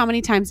unclear how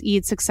many times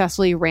Eid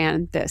successfully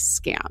ran this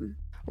scam.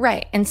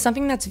 Right. And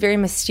something that's very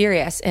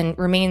mysterious and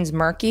remains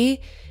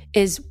murky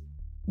is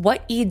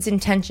what Eid's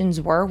intentions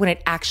were when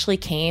it actually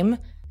came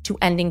to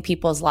ending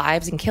people's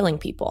lives and killing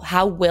people.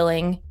 How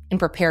willing and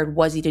prepared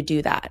was he to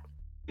do that?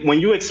 When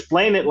you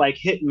explain it like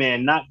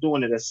hitman, not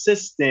doing an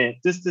assistant,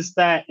 this,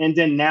 that, and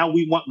then now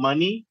we want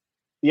money.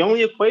 The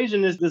only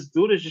equation is this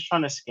dude is just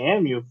trying to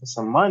scam you for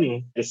some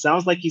money. It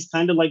sounds like he's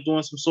kind of like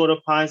doing some sort of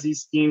Ponzi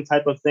scheme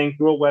type of thing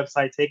through a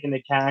website, taking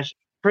the cash.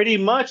 Pretty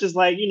much is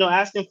like,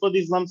 asking for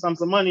these lump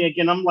sums of money.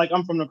 Again, I'm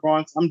from the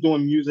Bronx. I'm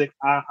doing music.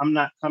 I'm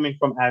not coming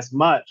from as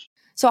much.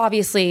 So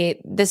obviously,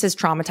 this is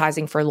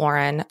traumatizing for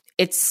Lauren.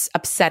 It's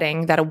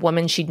upsetting that a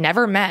woman she'd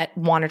never met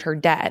wanted her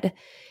dead.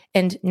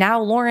 And now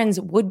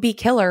Lauren's would-be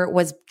killer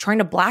was trying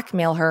to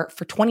blackmail her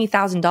for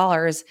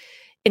 $20,000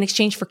 in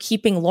exchange for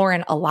keeping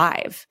Lauren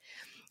alive.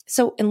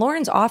 So in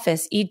Lauren's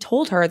office, Eid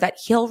told her that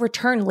he'll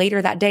return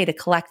later that day to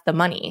collect the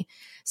money.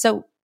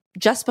 So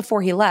just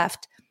before he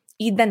left,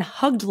 Eid then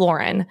hugged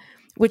Lauren,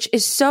 which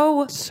is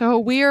so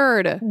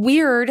weird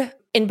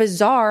and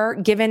bizarre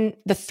given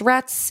the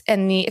threats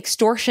and the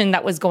extortion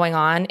that was going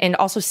on, and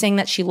also saying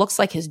that she looks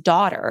like his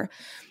daughter.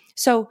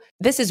 So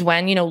this is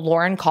when,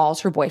 Lauren calls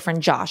her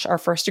boyfriend, Josh, our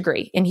first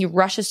degree, and he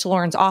rushes to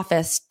Lauren's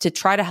office to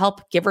try to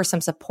help give her some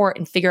support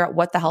and figure out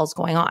what the hell is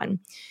going on.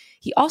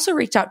 He also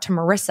reached out to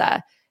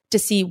Marissa to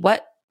see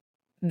what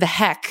the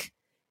heck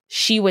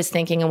she was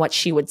thinking and what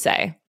she would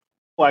say.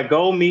 I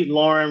go meet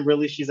Lauren.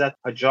 Really, she's at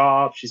a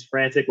job. She's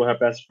frantic with her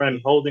best friend,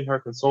 holding her,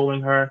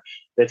 consoling her.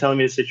 They're telling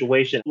me the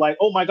situation. Like,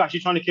 oh my gosh,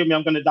 she's trying to kill me.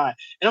 I'm going to die.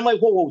 And I'm like,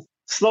 whoa,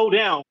 slow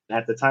down.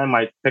 At the time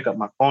I pick up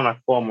my phone, I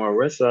call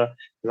Marissa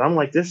because I'm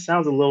like, this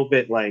sounds a little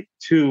bit like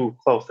too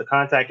close to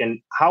contact.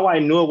 And how I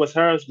knew it was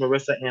her is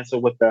Marissa answered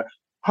with the,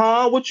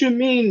 huh? What you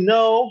mean?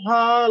 No,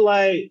 huh?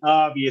 Like,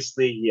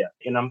 obviously, yeah.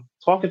 And I'm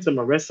talking to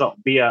Marissa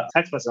via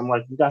text message. I'm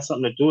like, you got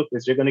something to do with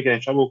this. You're going to get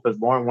in trouble because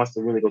Lauren wants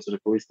to really go to the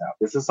police now.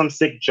 This is some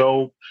sick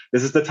joke.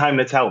 This is the time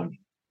to tell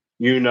me,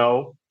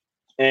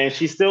 And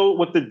she's still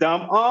with the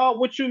dumb, oh,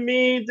 what you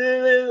mean?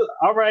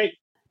 All right.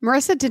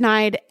 Marissa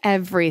denied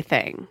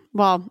everything.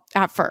 Well,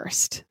 at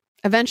first.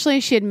 Eventually,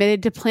 she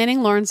admitted to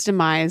planning Lauren's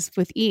demise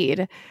with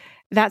Eid.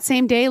 That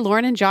same day,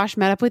 Lauren and Josh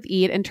met up with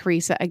Eid and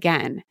Teresa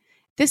again.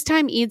 This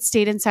time, Eid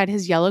stayed inside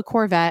his yellow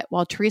Corvette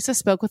while Teresa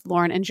spoke with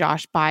Lauren and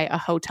Josh by a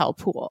hotel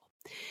pool.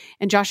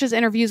 In Josh's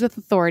interviews with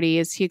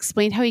authorities, he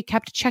explained how he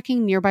kept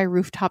checking nearby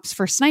rooftops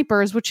for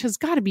snipers, which has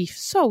got to be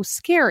so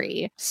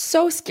scary.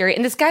 So scary.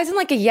 And this guy's in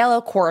like a yellow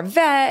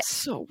Corvette.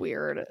 So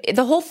weird.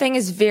 The whole thing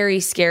is very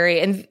scary.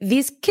 And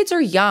these kids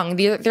are young.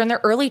 They're in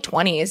their early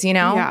 20s,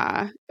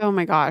 Yeah. Oh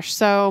my gosh.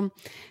 So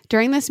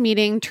during this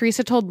meeting,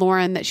 Teresa told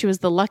Lauren that she was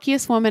the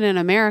luckiest woman in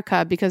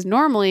America because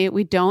normally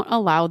we don't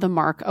allow the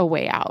mark a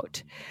way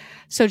out.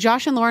 So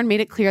Josh and Lauren made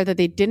it clear that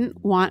they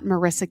didn't want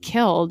Marissa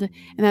killed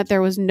and that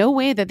there was no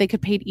way that they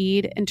could pay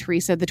Eid and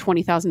Teresa the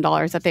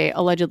 $20,000 that they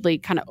allegedly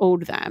kind of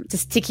owed them.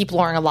 Just to keep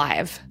Lauren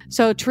alive.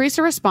 So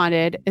Teresa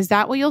responded, "Is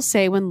that what you'll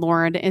say when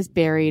Lauren is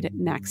buried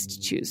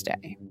next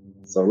Tuesday?"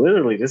 So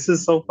literally, this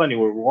is so funny.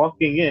 We're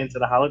walking into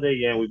the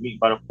Holiday Inn, we meet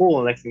by the pool,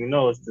 and next thing you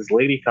know, it's this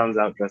lady comes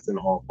out dressed in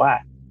all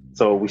black.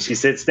 So she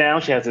sits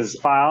down, she has this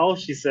file.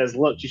 She says,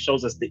 look, she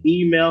shows us the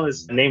email.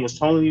 His name was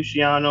Tony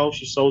Luciano.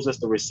 She shows us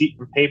the receipt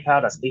from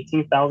PayPal. That's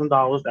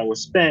 $18,000 that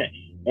was spent.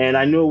 And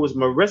I knew it was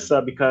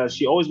Marissa because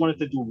she always wanted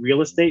to do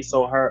real estate.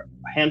 So her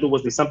handle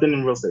was something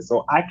in real estate.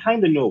 So I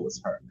kind of knew it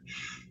was her.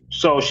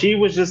 So she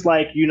was just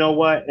like, you know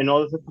what? In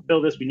order to fulfill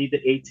this, we need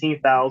the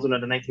 18,000 or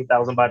the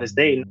 19,000 by this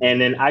date.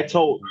 And then I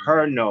told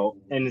her no,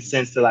 in the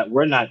sense that like,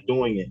 we're not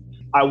doing it.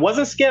 I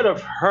wasn't scared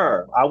of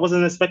her. I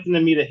wasn't expecting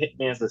to meet a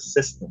hitman's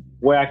assistant.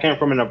 Where I came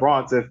from in the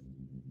Bronx, if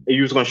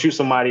you was going to shoot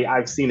somebody,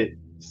 I've seen it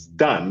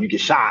done. You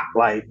get shot.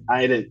 Like,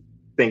 I didn't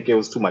think it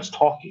was too much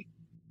talking.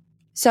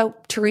 So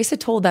Teresa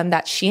told them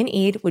that she and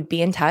Eid would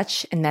be in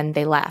touch, and then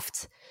they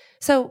left.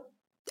 So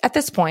at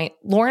this point,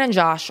 Lauren and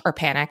Josh are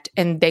panicked,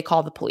 and they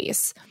call the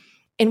police.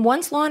 And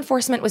once law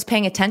enforcement was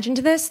paying attention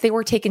to this, they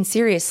were taken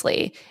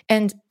seriously,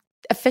 and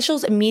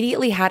officials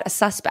immediately had a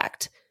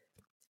suspect,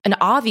 an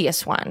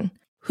obvious one.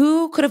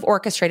 Who could have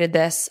orchestrated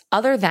this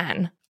other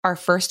than our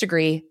first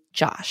degree,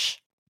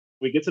 Josh?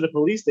 We get to the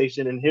police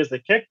station, and here's the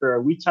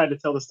kicker. We tried to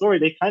tell the story.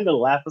 They kind of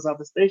laugh us out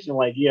the station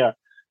like, yeah,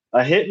 a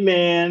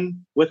hitman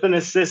with an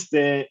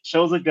assistant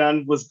shows a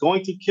gun, was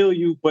going to kill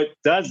you, but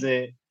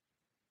doesn't,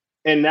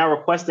 and now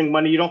requesting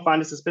money. You don't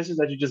find it suspicious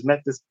that you just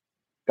met this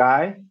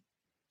guy,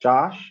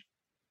 Josh?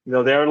 You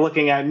know, they're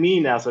looking at me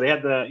now, so they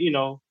had to, you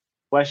know,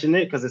 question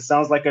it because it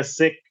sounds like a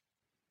sick,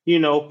 you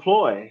know,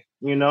 ploy,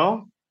 you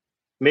know?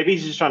 Maybe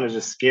he's just trying to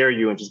just scare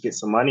you and just get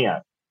some money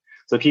out.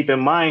 So keep in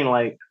mind,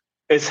 like,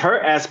 it's her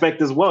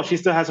aspect as well. She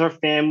still has her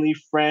family,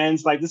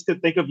 friends. Like, this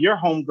could think of your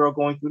homegirl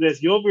going through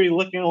this. You'll be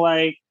looking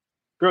like,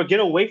 girl, get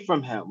away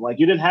from him. Like,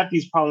 you didn't have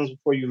these problems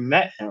before you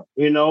met him.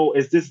 You know,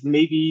 is this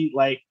maybe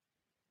like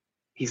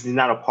he's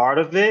not a part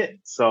of it?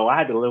 So I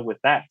had to live with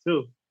that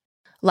too.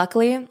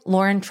 Luckily,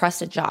 Lauren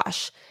trusted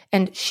Josh,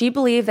 and she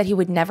believed that he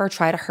would never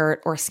try to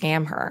hurt or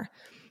scam her.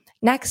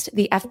 Next,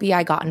 the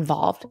FBI got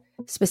involved,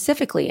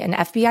 specifically an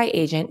FBI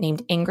agent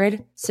named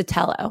Ingrid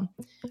Sotelo.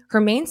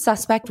 Her main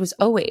suspect was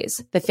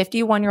always the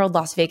 51-year-old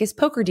Las Vegas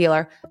poker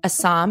dealer,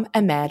 Assam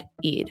Ahmed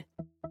Eid.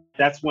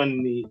 That's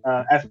when the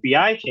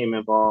FBI came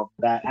involved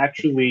that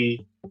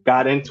actually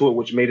got into it,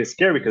 which made it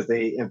scary because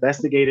they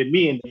investigated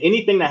me. And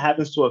anything that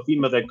happens to a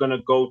female, they're going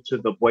to go to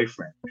the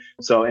boyfriend.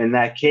 So in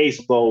that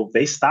case, though,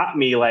 they stopped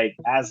me like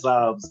as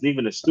I was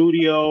leaving the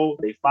studio.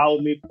 They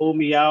followed me, pulled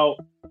me out,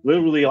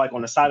 literally like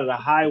on the side of the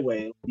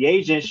highway. The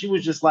agent, she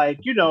was just like,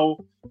 you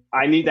know,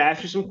 I need to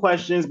ask you some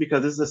questions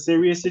because this is a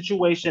serious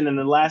situation. And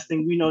the last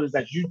thing we know is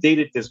that you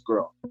dated this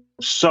girl.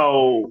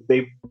 So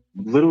they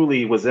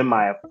literally was in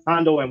my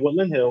condo in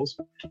Woodland Hills.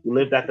 We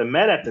lived at the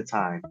Met at the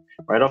time,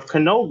 right off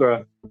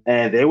Canoga.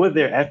 And they were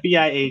their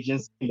FBI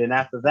agents. And then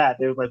after that,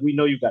 they were like, we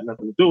know you got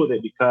nothing to do with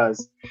it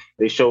because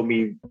they showed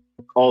me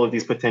all of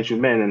these potential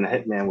men and the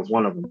hitman was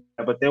one of them.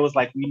 But there was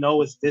like, we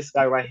know it's this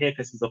guy right here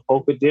because he's a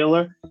poker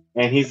dealer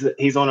and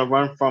he's on a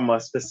run from a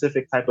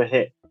specific type of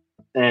hit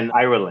in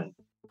Ireland.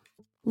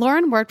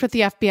 Lauren worked with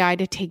the FBI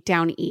to take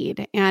down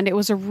Eid, and it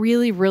was a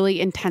really, really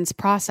intense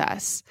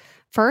process.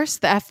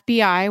 First, the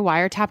FBI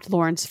wiretapped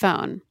Lauren's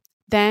phone.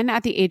 Then,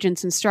 at the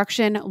agent's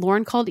instruction,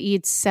 Lauren called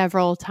Eid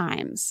several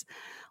times.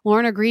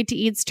 Lauren agreed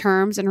to Eid's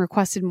terms and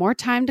requested more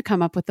time to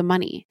come up with the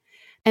money.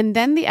 And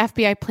then the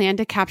FBI planned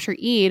to capture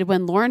Eid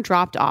when Lauren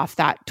dropped off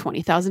that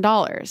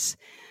 $20,000.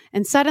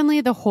 And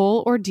suddenly, the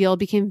whole ordeal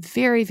became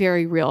very,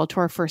 very real to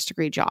our first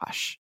degree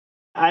Josh.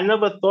 I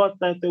never thought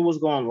that they was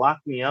going to lock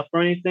me up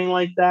or anything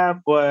like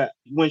that. But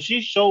when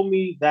she showed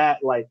me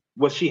that, like,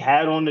 what she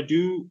had on the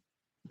dude,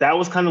 that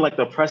was kind of like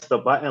the press the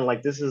button.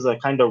 Like, this is a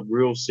kind of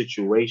real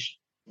situation.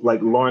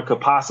 Like, Lauren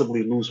could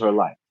possibly lose her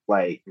life.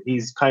 Like,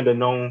 he's kind of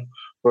known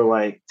for,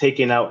 like,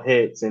 taking out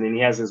hits. And then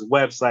he has his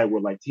website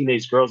where, like,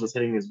 teenage girls is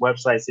hitting his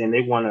website saying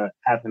they want to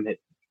have him hit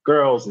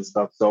girls and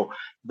stuff. So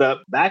the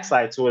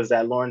backside to it is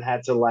that Lauren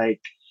had to,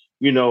 like,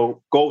 you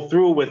know, go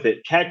through with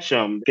it, catch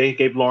him. They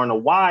gave Lauren a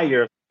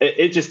wire.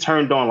 It just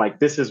turned on like,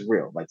 this is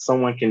real. Like,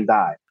 someone can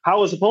die. How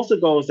it was supposed to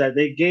go is that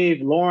they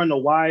gave Lauren the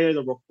wire,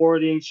 the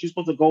recording. She's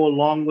supposed to go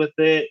along with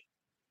it,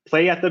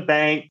 play at the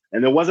bank.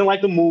 And it wasn't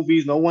like the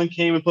movies. No one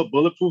came and put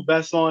bulletproof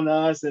vests on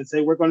us and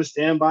say, we're going to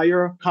stand by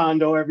your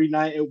condo every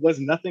night. It was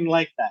nothing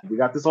like that. We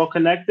got this all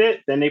connected.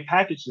 Then they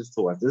packaged this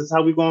to us. This is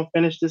how we're going to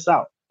finish this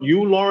out.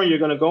 You, Lauren, you're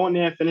going to go in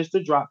there and finish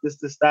the drop, this,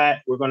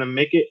 that. We're going to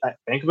make it at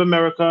Bank of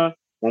America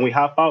when we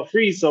hop out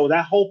free. So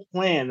that whole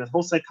plan, that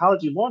whole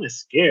psychology, Lauren is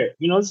scared.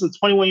 You know, this is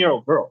a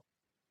 21-year-old girl,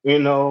 you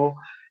know,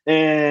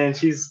 and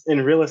she's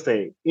in real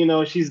estate. You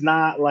know, she's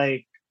not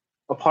like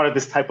a part of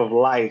this type of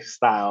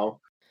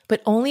lifestyle.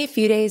 But only a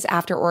few days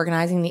after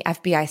organizing the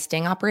FBI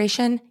sting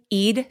operation,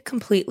 Eid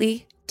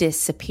completely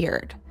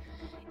disappeared.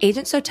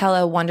 Agent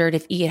Sotelo wondered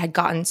if Eid had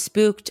gotten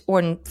spooked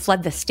or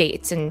fled the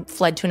States and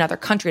fled to another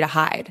country to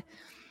hide.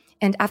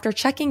 And after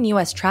checking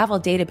U.S. travel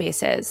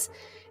databases,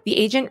 the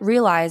agent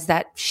realized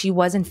that she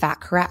was in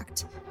fact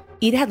correct.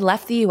 Eid had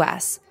left the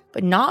U.S.,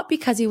 but not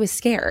because he was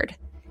scared.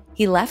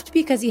 He left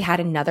because he had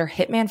another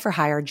hitman for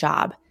hire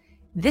job.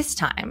 This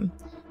time,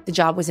 the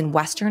job was in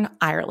Western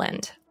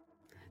Ireland.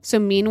 So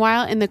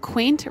meanwhile, in the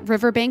quaint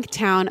riverbank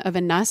town of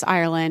Ennis,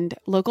 Ireland,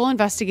 local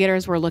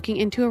investigators were looking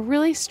into a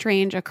really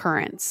strange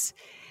occurrence.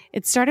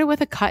 It started with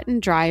a cut and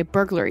dry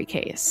burglary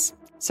case.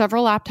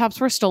 Several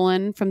laptops were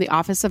stolen from the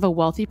office of a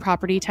wealthy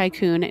property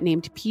tycoon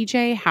named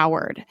PJ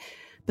Howard.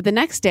 But the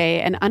next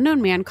day, an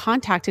unknown man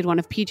contacted one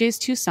of PJ's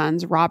two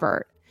sons,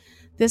 Robert.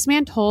 This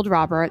man told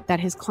Robert that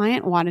his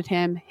client wanted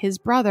him, his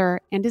brother,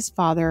 and his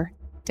father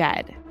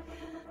dead.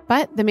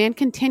 But the man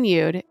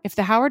continued, if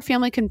the Howard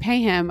family can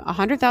pay him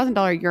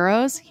 $100,000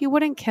 euros, he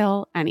wouldn't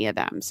kill any of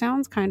them.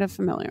 Sounds kind of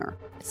familiar.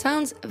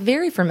 Sounds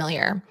very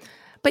familiar.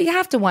 But you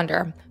have to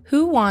wonder,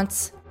 who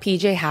wants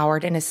PJ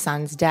Howard and his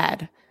sons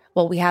dead?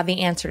 Well, we have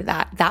the answer to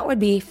that. That would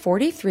be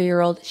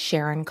 43-year-old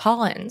Sharon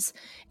Collins.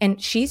 And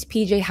she's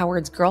PJ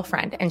Howard's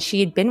girlfriend, and she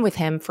had been with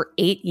him for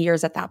 8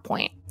 years at that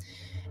point.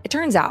 It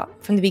turns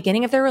out, from the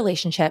beginning of their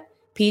relationship,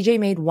 PJ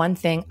made one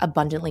thing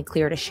abundantly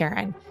clear to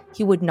Sharon.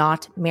 He would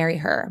not marry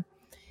her.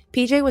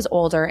 PJ was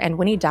older, and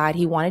when he died,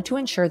 he wanted to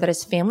ensure that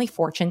his family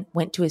fortune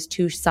went to his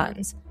two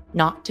sons,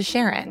 not to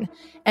Sharon.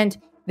 And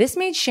this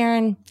made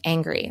Sharon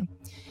angry.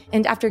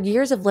 And after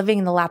years of living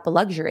in the lap of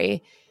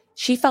luxury,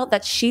 she felt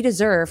that she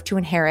deserved to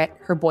inherit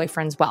her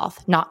boyfriend's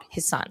wealth, not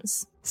his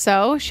son's.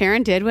 So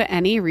Sharon did what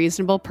any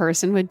reasonable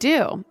person would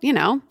do.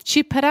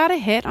 She put out a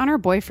hit on her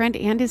boyfriend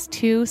and his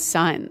two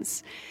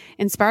sons.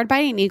 Inspired by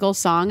an Eagles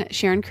song,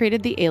 Sharon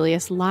created the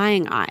alias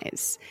Lying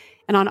Eyes.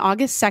 And on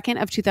August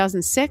 2nd of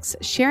 2006,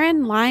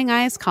 Sharon Lying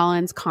Eyes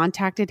Collins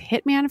contacted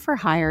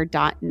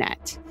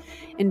hitmanforhire.net.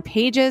 In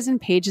pages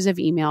and pages of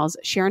emails,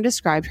 Sharon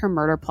described her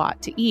murder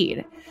plot to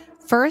Eid.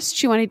 First,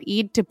 she wanted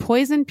Eid to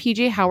poison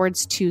PJ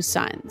Howard's two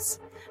sons.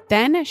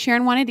 Then,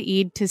 Sharon wanted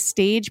Eid to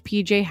stage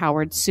PJ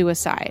Howard's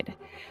suicide.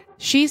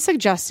 She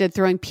suggested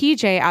throwing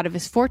PJ out of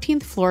his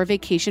 14th floor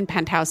vacation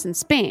penthouse in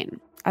Spain,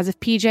 as if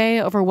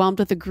PJ, overwhelmed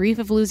with the grief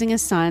of losing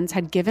his sons,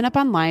 had given up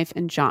on life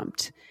and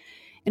jumped.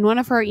 In one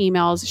of her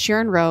emails,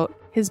 Sharon wrote,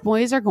 "His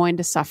boys are going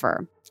to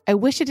suffer. I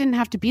wish it didn't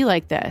have to be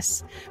like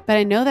this, but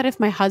I know that if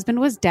my husband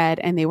was dead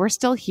and they were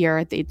still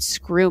here, they'd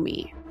screw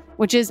me,"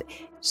 which is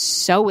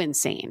so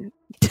insane.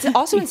 It's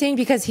also insane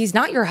because he's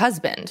not your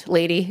husband,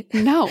 lady.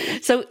 No.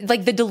 So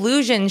like the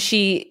delusion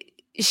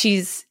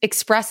she's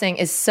expressing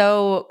is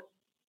so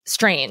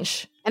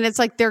strange. And it's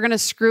like they're going to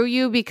screw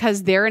you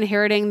because they're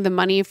inheriting the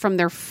money from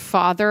their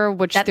father,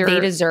 which that they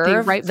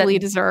rightfully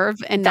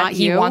deserve, and that not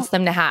you. He wants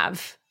them to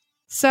have.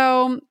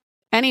 So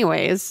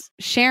anyways,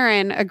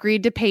 Sharon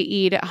agreed to pay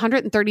Eid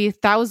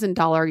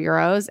 $130,000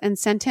 euros and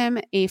sent him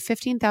a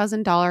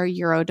 $15,000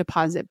 euro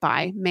deposit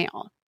by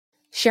mail.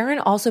 Sharon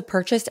also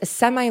purchased a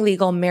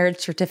semi-legal marriage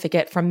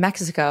certificate from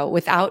Mexico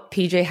without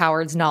PJ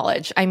Howard's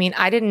knowledge. I mean,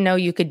 I didn't know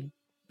you could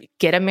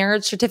get a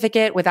marriage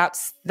certificate without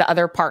the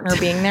other partner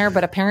being there,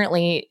 but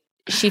apparently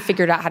she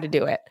figured out how to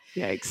do it.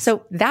 Yikes.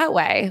 So that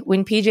way,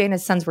 when PJ and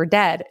his sons were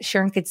dead,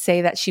 Sharon could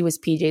say that she was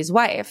PJ's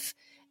wife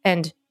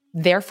and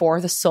therefore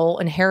the sole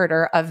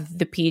inheritor of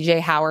the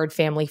PJ Howard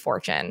family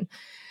fortune.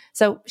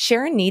 So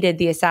Sharon needed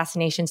the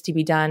assassinations to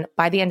be done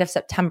by the end of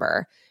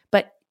September,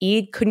 but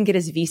Eid couldn't get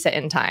his visa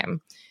in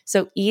time.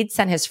 So Eid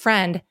sent his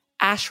friend,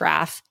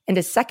 Ashraf, and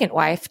his second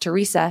wife,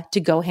 Teresa, to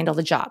go handle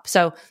the job.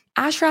 So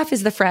Ashraf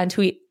is the friend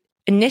who he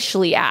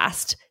initially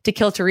asked to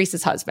kill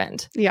Teresa's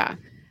husband. Yeah.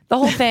 The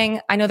whole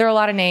thing, I know there are a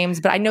lot of names,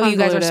 but I know you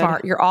guys are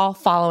smart. You're all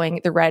following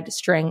the red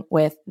string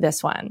with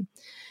this one.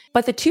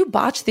 But the two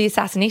botched the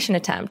assassination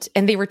attempt,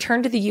 and they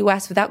returned to the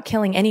U.S. without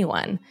killing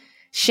anyone.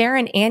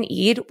 Sharon and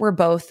Eid were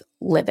both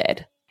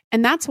livid.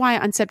 And that's why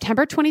on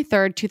September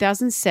 23rd,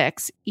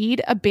 2006,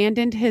 Eid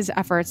abandoned his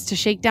efforts to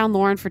shake down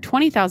Lauren for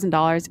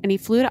 $20,000 and he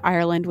flew to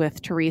Ireland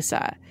with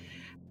Teresa.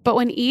 But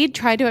when Eid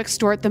tried to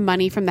extort the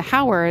money from the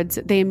Howards,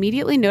 they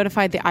immediately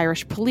notified the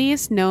Irish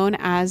police known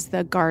as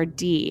the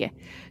Gardaí.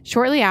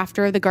 Shortly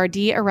after, the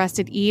Gardaí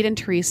arrested Eid and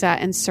Teresa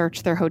and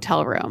searched their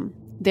hotel room.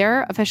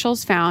 There,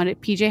 officials found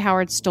PJ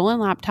Howard's stolen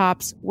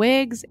laptops,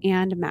 wigs,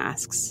 and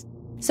masks.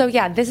 So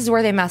yeah, this is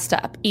where they messed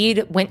up.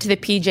 Eid went to the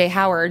PJ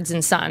Howards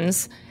and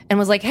Sons and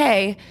was like,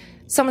 hey,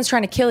 someone's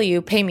trying to kill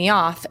you, pay me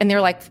off. And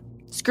they're like,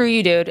 screw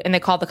you, dude. And they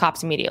called the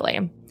cops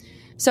immediately.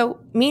 So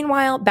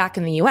meanwhile, back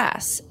in the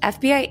US,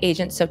 FBI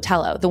agent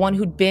Sotelo, the one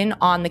who'd been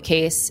on the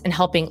case and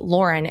helping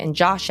Lauren and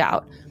Josh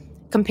out,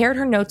 compared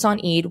her notes on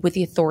Eid with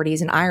the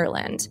authorities in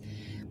Ireland.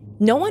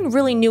 No one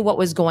really knew what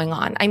was going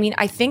on. I mean,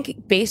 I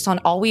think based on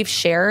all we've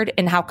shared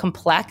and how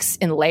complex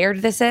and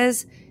layered this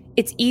is,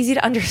 it's easy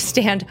to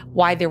understand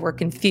why they were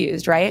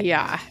confused, right?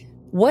 Yeah.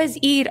 Was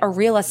Eid a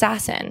real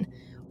assassin?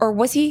 Or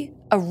was he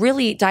a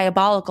really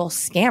diabolical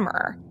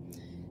scammer?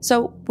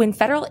 So when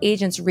federal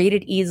agents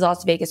raided Eid's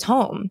Las Vegas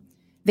home,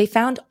 they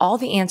found all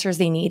the answers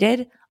they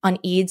needed on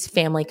Eid's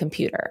family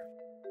computer.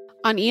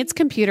 On Eid's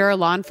computer,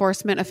 law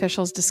enforcement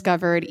officials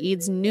discovered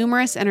Eid's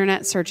numerous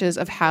internet searches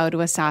of how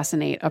to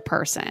assassinate a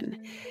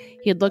person.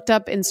 He had looked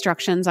up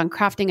instructions on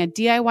crafting a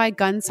DIY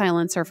gun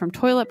silencer from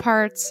toilet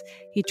parts.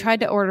 He tried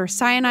to order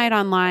cyanide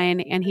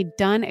online, and he'd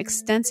done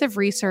extensive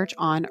research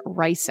on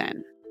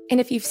ricin. And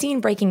if you've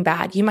seen Breaking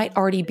Bad, you might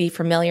already be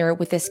familiar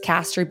with this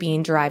castor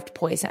bean-derived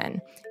poison.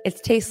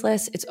 It's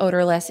tasteless, it's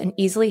odorless, and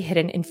easily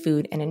hidden in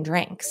food and in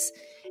drinks.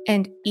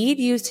 And Eid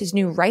used his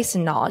new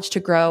ricin knowledge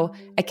to grow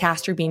a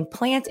castor bean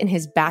plant in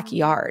his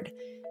backyard.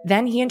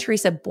 Then he and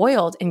Teresa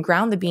boiled and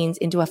ground the beans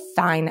into a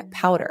fine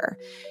powder.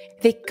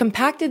 They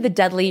compacted the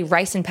deadly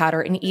ricin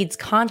powder in Eid's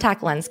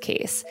contact lens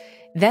case.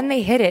 Then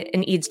they hid it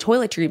in Eid's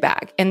toiletry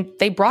bag, and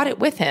they brought it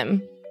with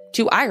him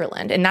to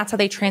Ireland, and that's how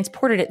they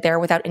transported it there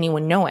without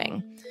anyone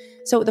knowing.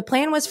 So the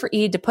plan was for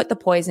Eid to put the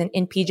poison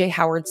in PJ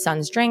Howard's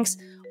son's drinks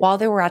while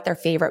they were at their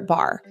favorite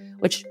bar,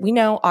 which we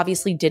know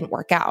obviously didn't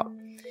work out.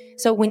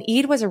 So when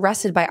Eid was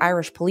arrested by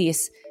Irish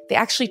police, they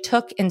actually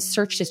took and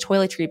searched his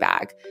toiletry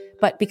bag.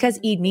 But because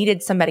Eid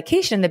needed some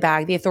medication in the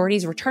bag, the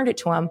authorities returned it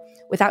to him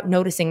without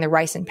noticing the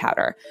ricin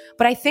powder.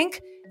 But I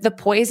think the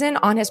poison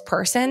on his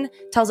person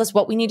tells us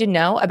what we need to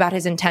know about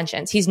his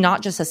intentions. He's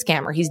not just a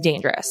scammer. He's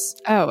dangerous.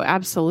 Oh,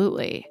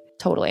 absolutely.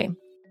 Totally.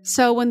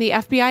 So when the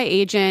FBI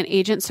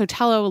agent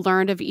Sotelo,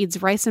 learned of Eid's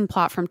ricin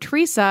plot from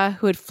Teresa,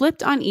 who had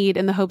flipped on Eid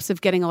in the hopes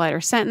of getting a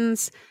lighter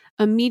sentence,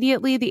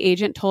 immediately the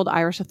agent told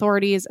Irish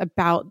authorities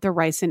about the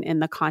ricin in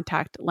the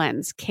contact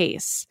lens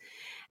case.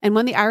 And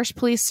when the Irish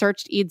police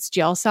searched Eid's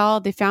jail cell,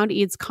 they found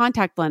Eid's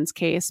contact lens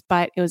case,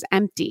 but it was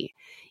empty.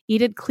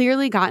 Eid had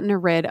clearly gotten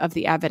rid of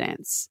the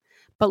evidence.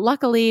 But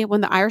luckily,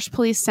 when the Irish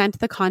police sent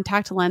the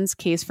contact lens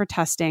case for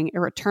testing, it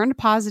returned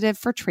positive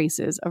for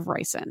traces of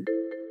ricin.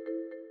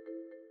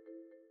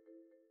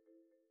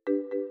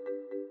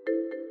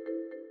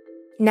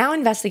 Now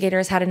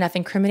investigators had enough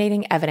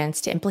incriminating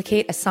evidence to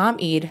implicate Assam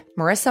Eid,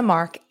 Marissa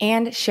Mark,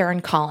 and Sharon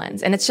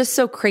Collins. And it's just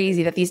so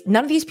crazy that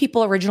none of these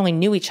people originally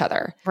knew each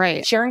other.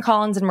 Right. Sharon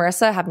Collins and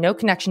Marissa have no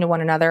connection to one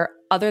another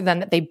other than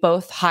that they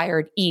both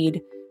hired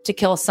Eid to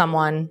kill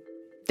someone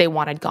they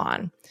wanted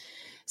gone.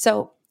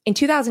 So in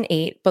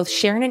 2008, both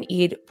Sharon and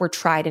Eid were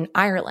tried in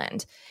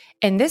Ireland.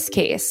 And this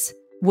case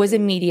was a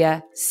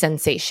media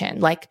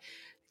sensation. Like,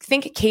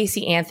 think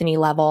Casey Anthony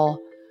level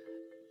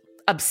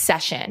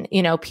obsession.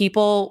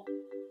 People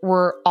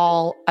were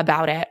all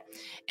about it.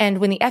 And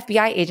when the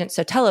FBI agent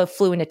Sotelo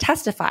flew in to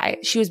testify,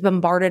 she was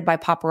bombarded by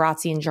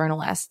paparazzi and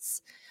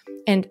journalists.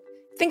 And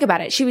think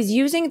about it. She was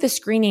using the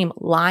screen name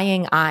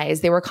Lying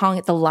Eyes. They were calling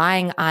it the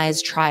Lying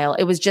Eyes trial.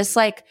 It was just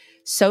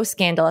so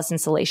scandalous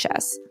and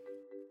salacious.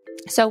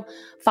 So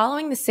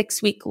following the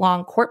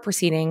 6-week-long court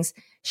proceedings,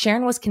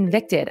 Sharon was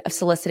convicted of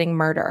soliciting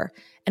murder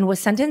and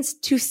was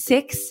sentenced to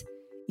 6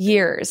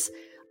 years.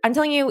 I'm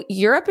telling you,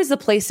 Europe is the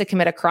place to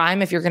commit a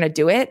crime if you're going to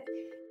do it.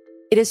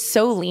 It is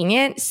so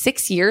lenient,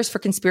 6 years for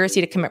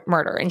conspiracy to commit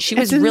murder. And she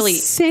was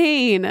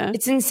insane.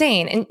 It's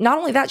insane. And not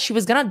only that, she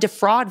was going to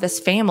defraud this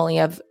family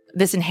of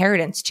this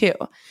inheritance too.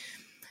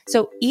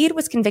 So Eid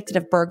was convicted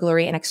of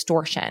burglary and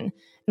extortion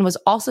and was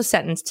also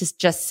sentenced to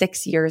just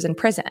 6 years in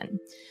prison.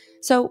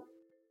 So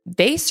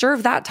they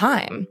served that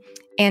time.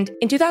 And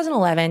in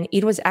 2011,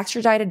 Eid was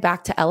extradited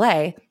back to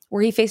LA,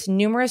 where he faced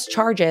numerous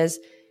charges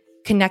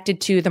connected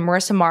to the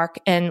Marissa Mark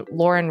and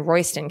Lauren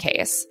Royston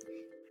case.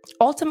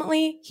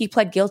 Ultimately, he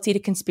pled guilty to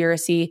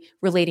conspiracy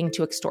relating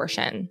to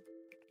extortion.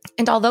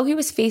 And although he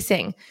was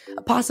facing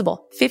a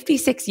possible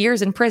 56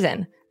 years in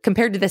prison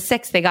compared to the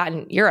 6 they got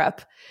in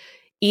Europe,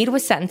 Eid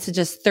was sentenced to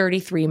just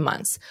 33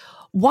 months.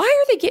 Why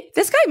are they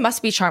this guy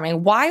must be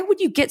charming. Why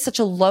would you get such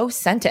a low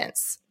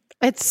sentence?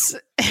 It's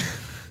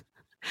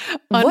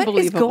unbelievable.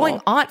 What is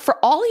going on for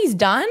all he's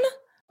done?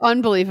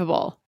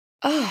 Unbelievable.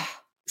 Ugh.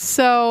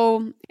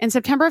 So in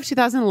September of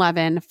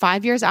 2011,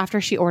 5 years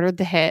after she ordered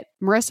the hit,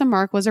 Marissa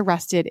Mark was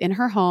arrested in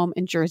her home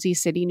in Jersey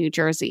City, New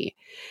Jersey.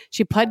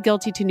 She pled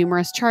guilty to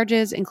numerous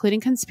charges, including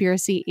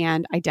conspiracy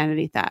and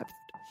identity theft.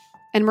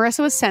 And Marissa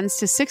was sentenced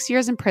to 6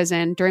 years in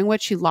prison, during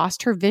which she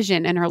lost her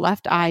vision in her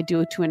left eye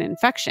due to an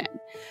infection.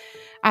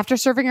 After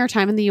serving her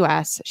time in the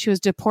U.S., she was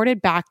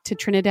deported back to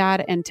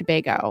Trinidad and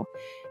Tobago.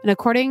 And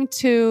according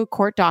to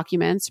court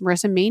documents,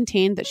 Marissa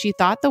maintained that she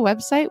thought the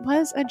website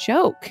was a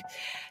joke.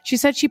 She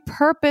said she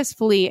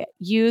purposefully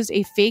used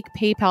a fake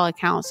PayPal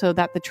account so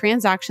that the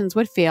transactions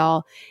would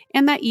fail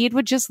and that Eid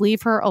would just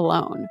leave her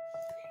alone.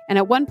 And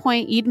at one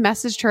point, Eid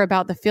messaged her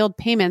about the failed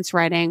payments,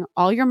 writing,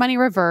 "All your money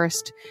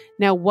reversed.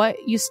 Now, what,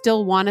 you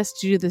still want us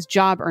to do this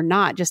job or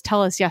not? Just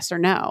tell us yes or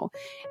no."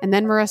 And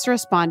then Marissa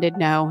responded,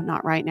 "No,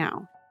 not right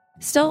now."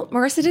 Still,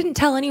 Marissa didn't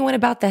tell anyone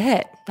about the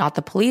hit. Not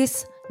the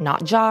police,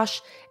 not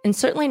Josh, and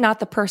certainly not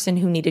the person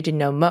who needed to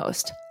know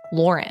most,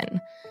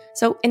 Lauren.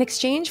 So in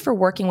exchange for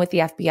working with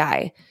the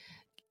FBI,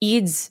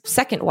 Eid's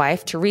second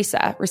wife,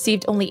 Teresa,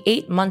 received only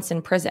 8 months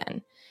in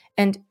prison.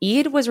 And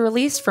Eid was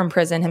released from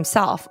prison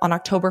himself on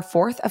October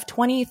 4th of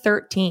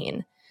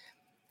 2013.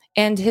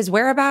 And his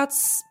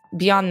whereabouts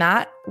beyond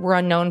that were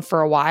unknown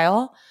for a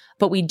while,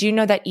 but we do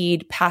know that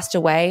Eid passed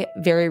away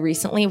very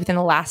recently within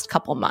the last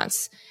couple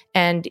months.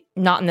 And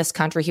not in this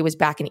country, he was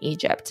back in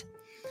Egypt.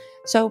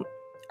 So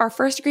our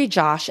first degree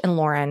Josh and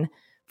Lauren,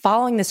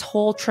 following this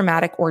whole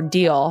traumatic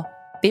ordeal,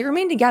 they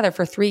remained together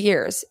for 3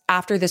 years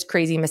after this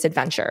crazy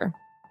misadventure.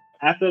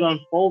 After it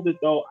unfolded,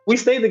 though, we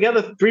stayed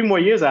together 3 more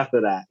years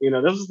after that.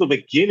 This was the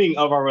beginning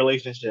of our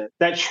relationship.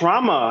 That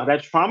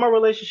trauma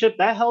relationship,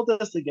 that held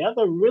us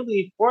together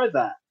really for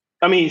that.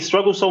 I mean, he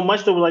struggled so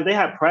much that they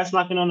had press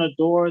knocking on the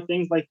door,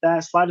 things like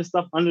that, sliding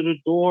stuff under the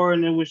door.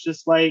 And it was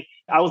just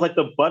I was like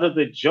the butt of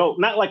the joke,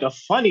 not like a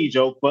funny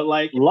joke, but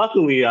like,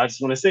 luckily, I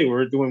just want to say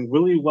we're doing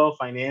really well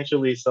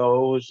financially.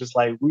 So it was just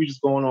like, we were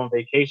just going on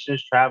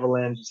vacations,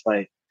 traveling, just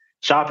like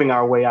shopping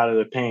our way out of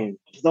the pain.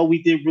 So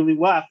we did really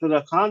well. After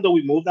the condo,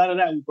 we moved out of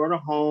that. We bought a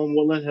home,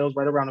 Woodland Hills,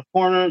 right around the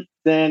corner.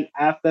 Then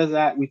after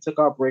that, we took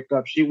our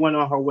breakup. She went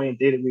on her way and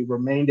dated. We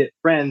remained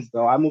friends,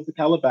 though. I moved to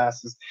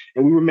Calabasas,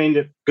 and we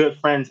remained good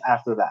friends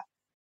after that.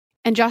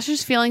 And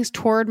Josh's feelings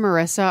toward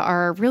Marissa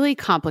are really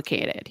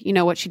complicated. You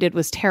know, what she did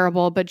was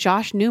terrible, but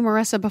Josh knew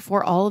Marissa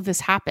before all of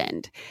this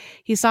happened.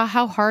 He saw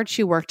how hard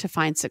she worked to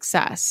find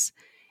success.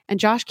 And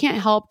Josh can't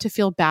help to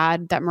feel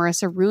bad that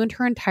Marissa ruined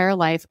her entire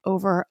life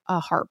over a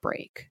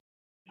heartbreak.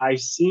 I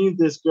seen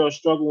this girl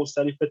struggle with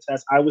study for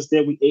tests. I was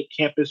there. We ate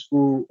campus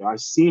food. I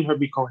seen her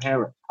be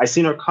coherent. I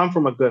seen her come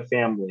from a good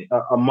family,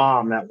 a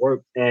mom that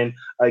worked. And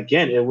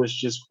again, it was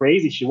just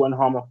crazy. She wouldn't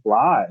harm a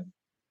fly.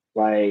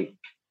 Like,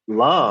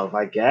 love,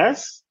 I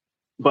guess.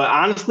 But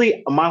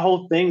honestly, my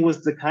whole thing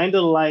was to kind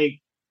of like,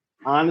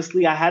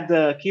 honestly, I had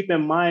to keep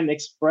in mind,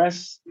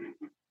 express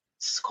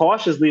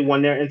cautiously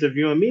when they're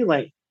interviewing me,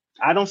 like,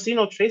 I don't see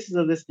no traces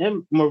of this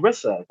in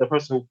Marissa, the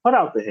person who put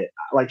out the hit.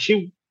 Like,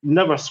 she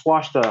never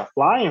squashed a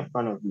fly in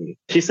front of me.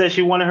 She said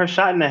she wanted her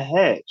shot in the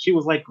head. She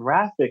was like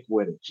graphic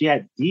with it. She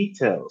had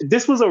details.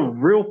 This was a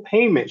real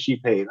payment she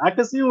paid. I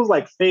could see it was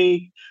like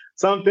fake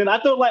something. I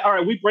thought like, all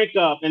right, we break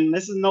up and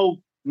this is no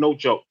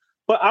joke.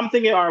 But I'm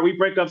thinking, all right, we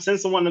break up,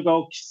 send someone to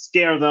go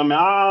scare them.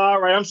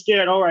 All right, I'm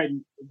scared. All right,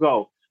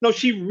 go. No,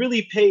 she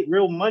really paid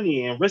real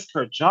money and risked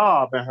her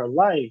job and her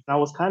life. And I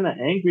was kind of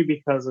angry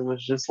because it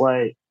was just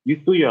like, you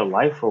threw your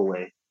life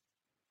away.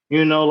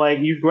 You know, like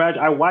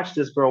I watched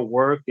this girl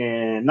work,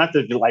 and not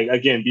to like,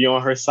 again, be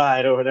on her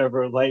side or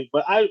whatever, like,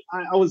 but I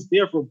was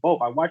there for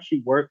both. I watched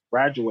you work,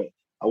 graduate.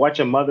 I watched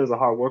your mother as a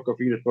hard worker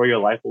for you to throw your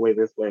life away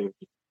this way.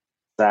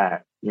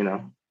 Sad, you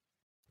know?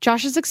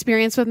 Josh's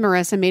experience with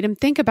Marissa made him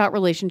think about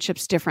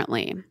relationships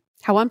differently,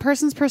 how one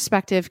person's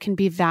perspective can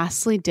be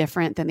vastly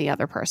different than the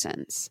other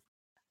person's.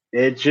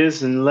 It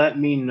just let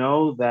me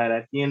know that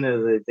at the end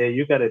of the day,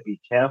 you got to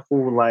be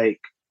careful, like,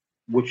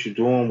 what you're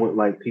doing with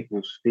like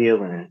people's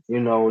feelings, you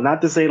know,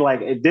 not to say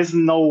like, there's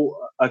no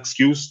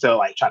excuse to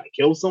like try to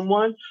kill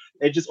someone.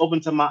 It just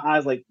opened to my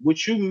eyes, like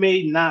what you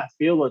may not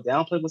feel or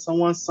downplay with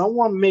someone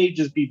may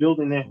just be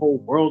building their whole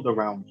world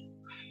around you.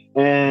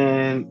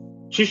 And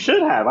she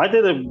should have. I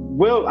did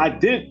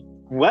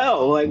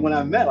well. Like when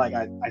I met, like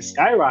I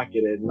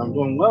skyrocketed and I'm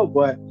doing well,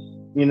 but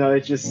you know,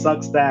 it just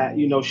sucks that,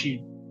 you know,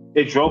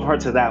 it drove her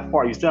to that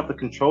far. You still have to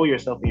control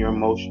yourself and your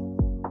emotions.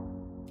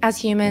 As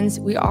humans,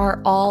 we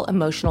are all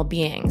emotional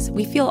beings.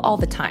 We feel all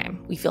the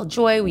time. We feel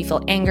joy, we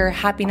feel anger,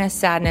 happiness,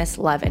 sadness,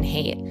 love, and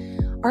hate.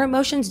 Our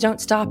emotions don't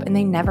stop, and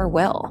they never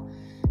will.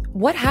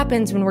 What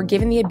happens when we're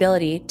given the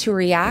ability to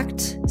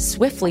react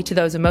swiftly to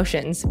those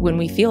emotions when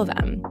we feel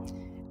them?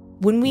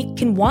 When we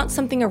can want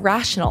something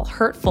irrational,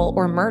 hurtful,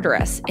 or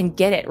murderous and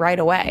get it right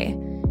away?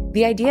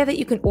 The idea that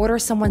you can order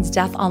someone's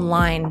death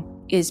online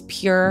is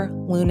pure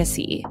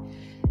lunacy.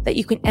 That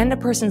you can end a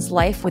person's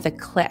life with a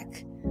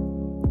click.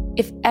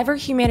 If ever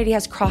humanity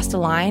has crossed a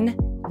line,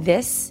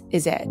 this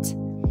is it.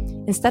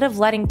 Instead of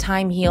letting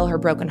time heal her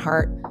broken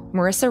heart,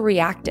 Marissa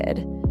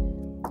reacted.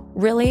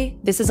 Really,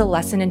 this is a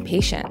lesson in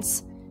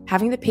patience.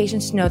 Having the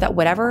patience to know that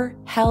whatever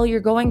hell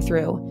you're going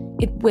through,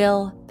 it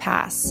will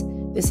pass.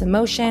 This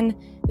emotion,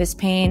 this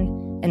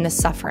pain, and this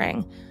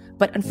suffering.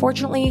 But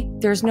unfortunately,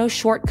 there's no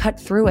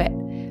shortcut through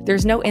it.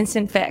 There's no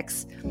instant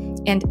fix.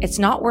 And it's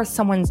not worth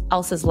someone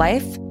else's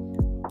life,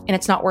 and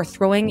it's not worth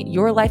throwing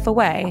your life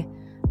away,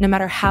 no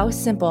matter how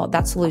simple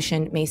that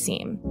solution may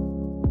seem.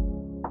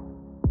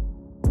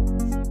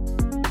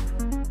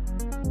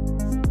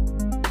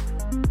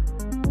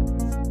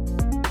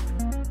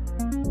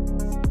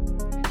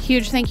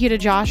 Huge thank you to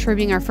Josh for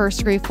being our first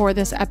degree for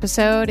this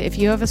episode. If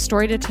you have a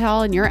story to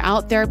tell and you're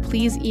out there,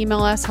 please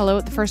email us,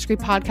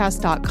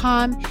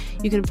 hello@thefirstdegreepodcast.com.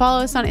 You can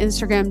follow us on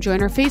Instagram,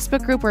 join our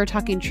Facebook group. We're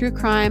talking true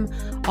crime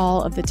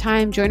all of the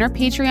time. Join our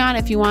Patreon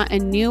if you want a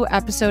new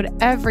episode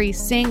every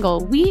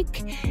single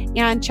week.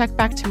 And check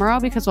back tomorrow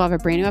because we'll have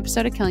a brand new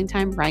episode of Killing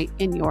Time right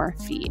in your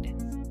feed.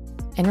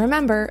 And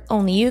remember,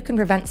 only you can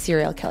prevent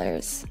serial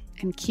killers.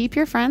 And keep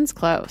your friends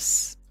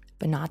close.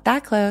 But not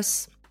that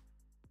close.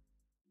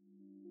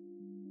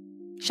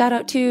 Shout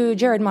out to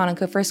Jared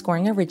Monaco for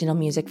scoring original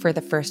music for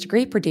The First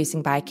Degree,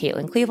 producing by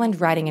Caitlin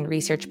Cleveland, writing and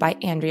research by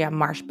Andrea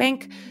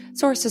Marshbank.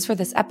 Sources for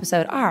this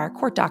episode are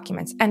court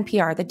documents,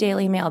 NPR, The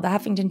Daily Mail, The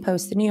Huffington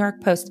Post, The New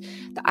York Post,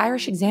 The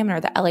Irish Examiner,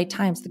 The LA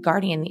Times, The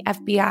Guardian, The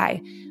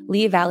FBI,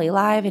 Lee Valley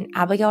Live, and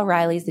Abigail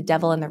Riley's The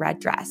Devil in the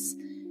Red Dress.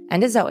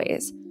 And as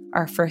always,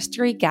 our First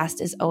Degree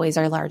guest is always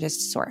our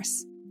largest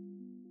source.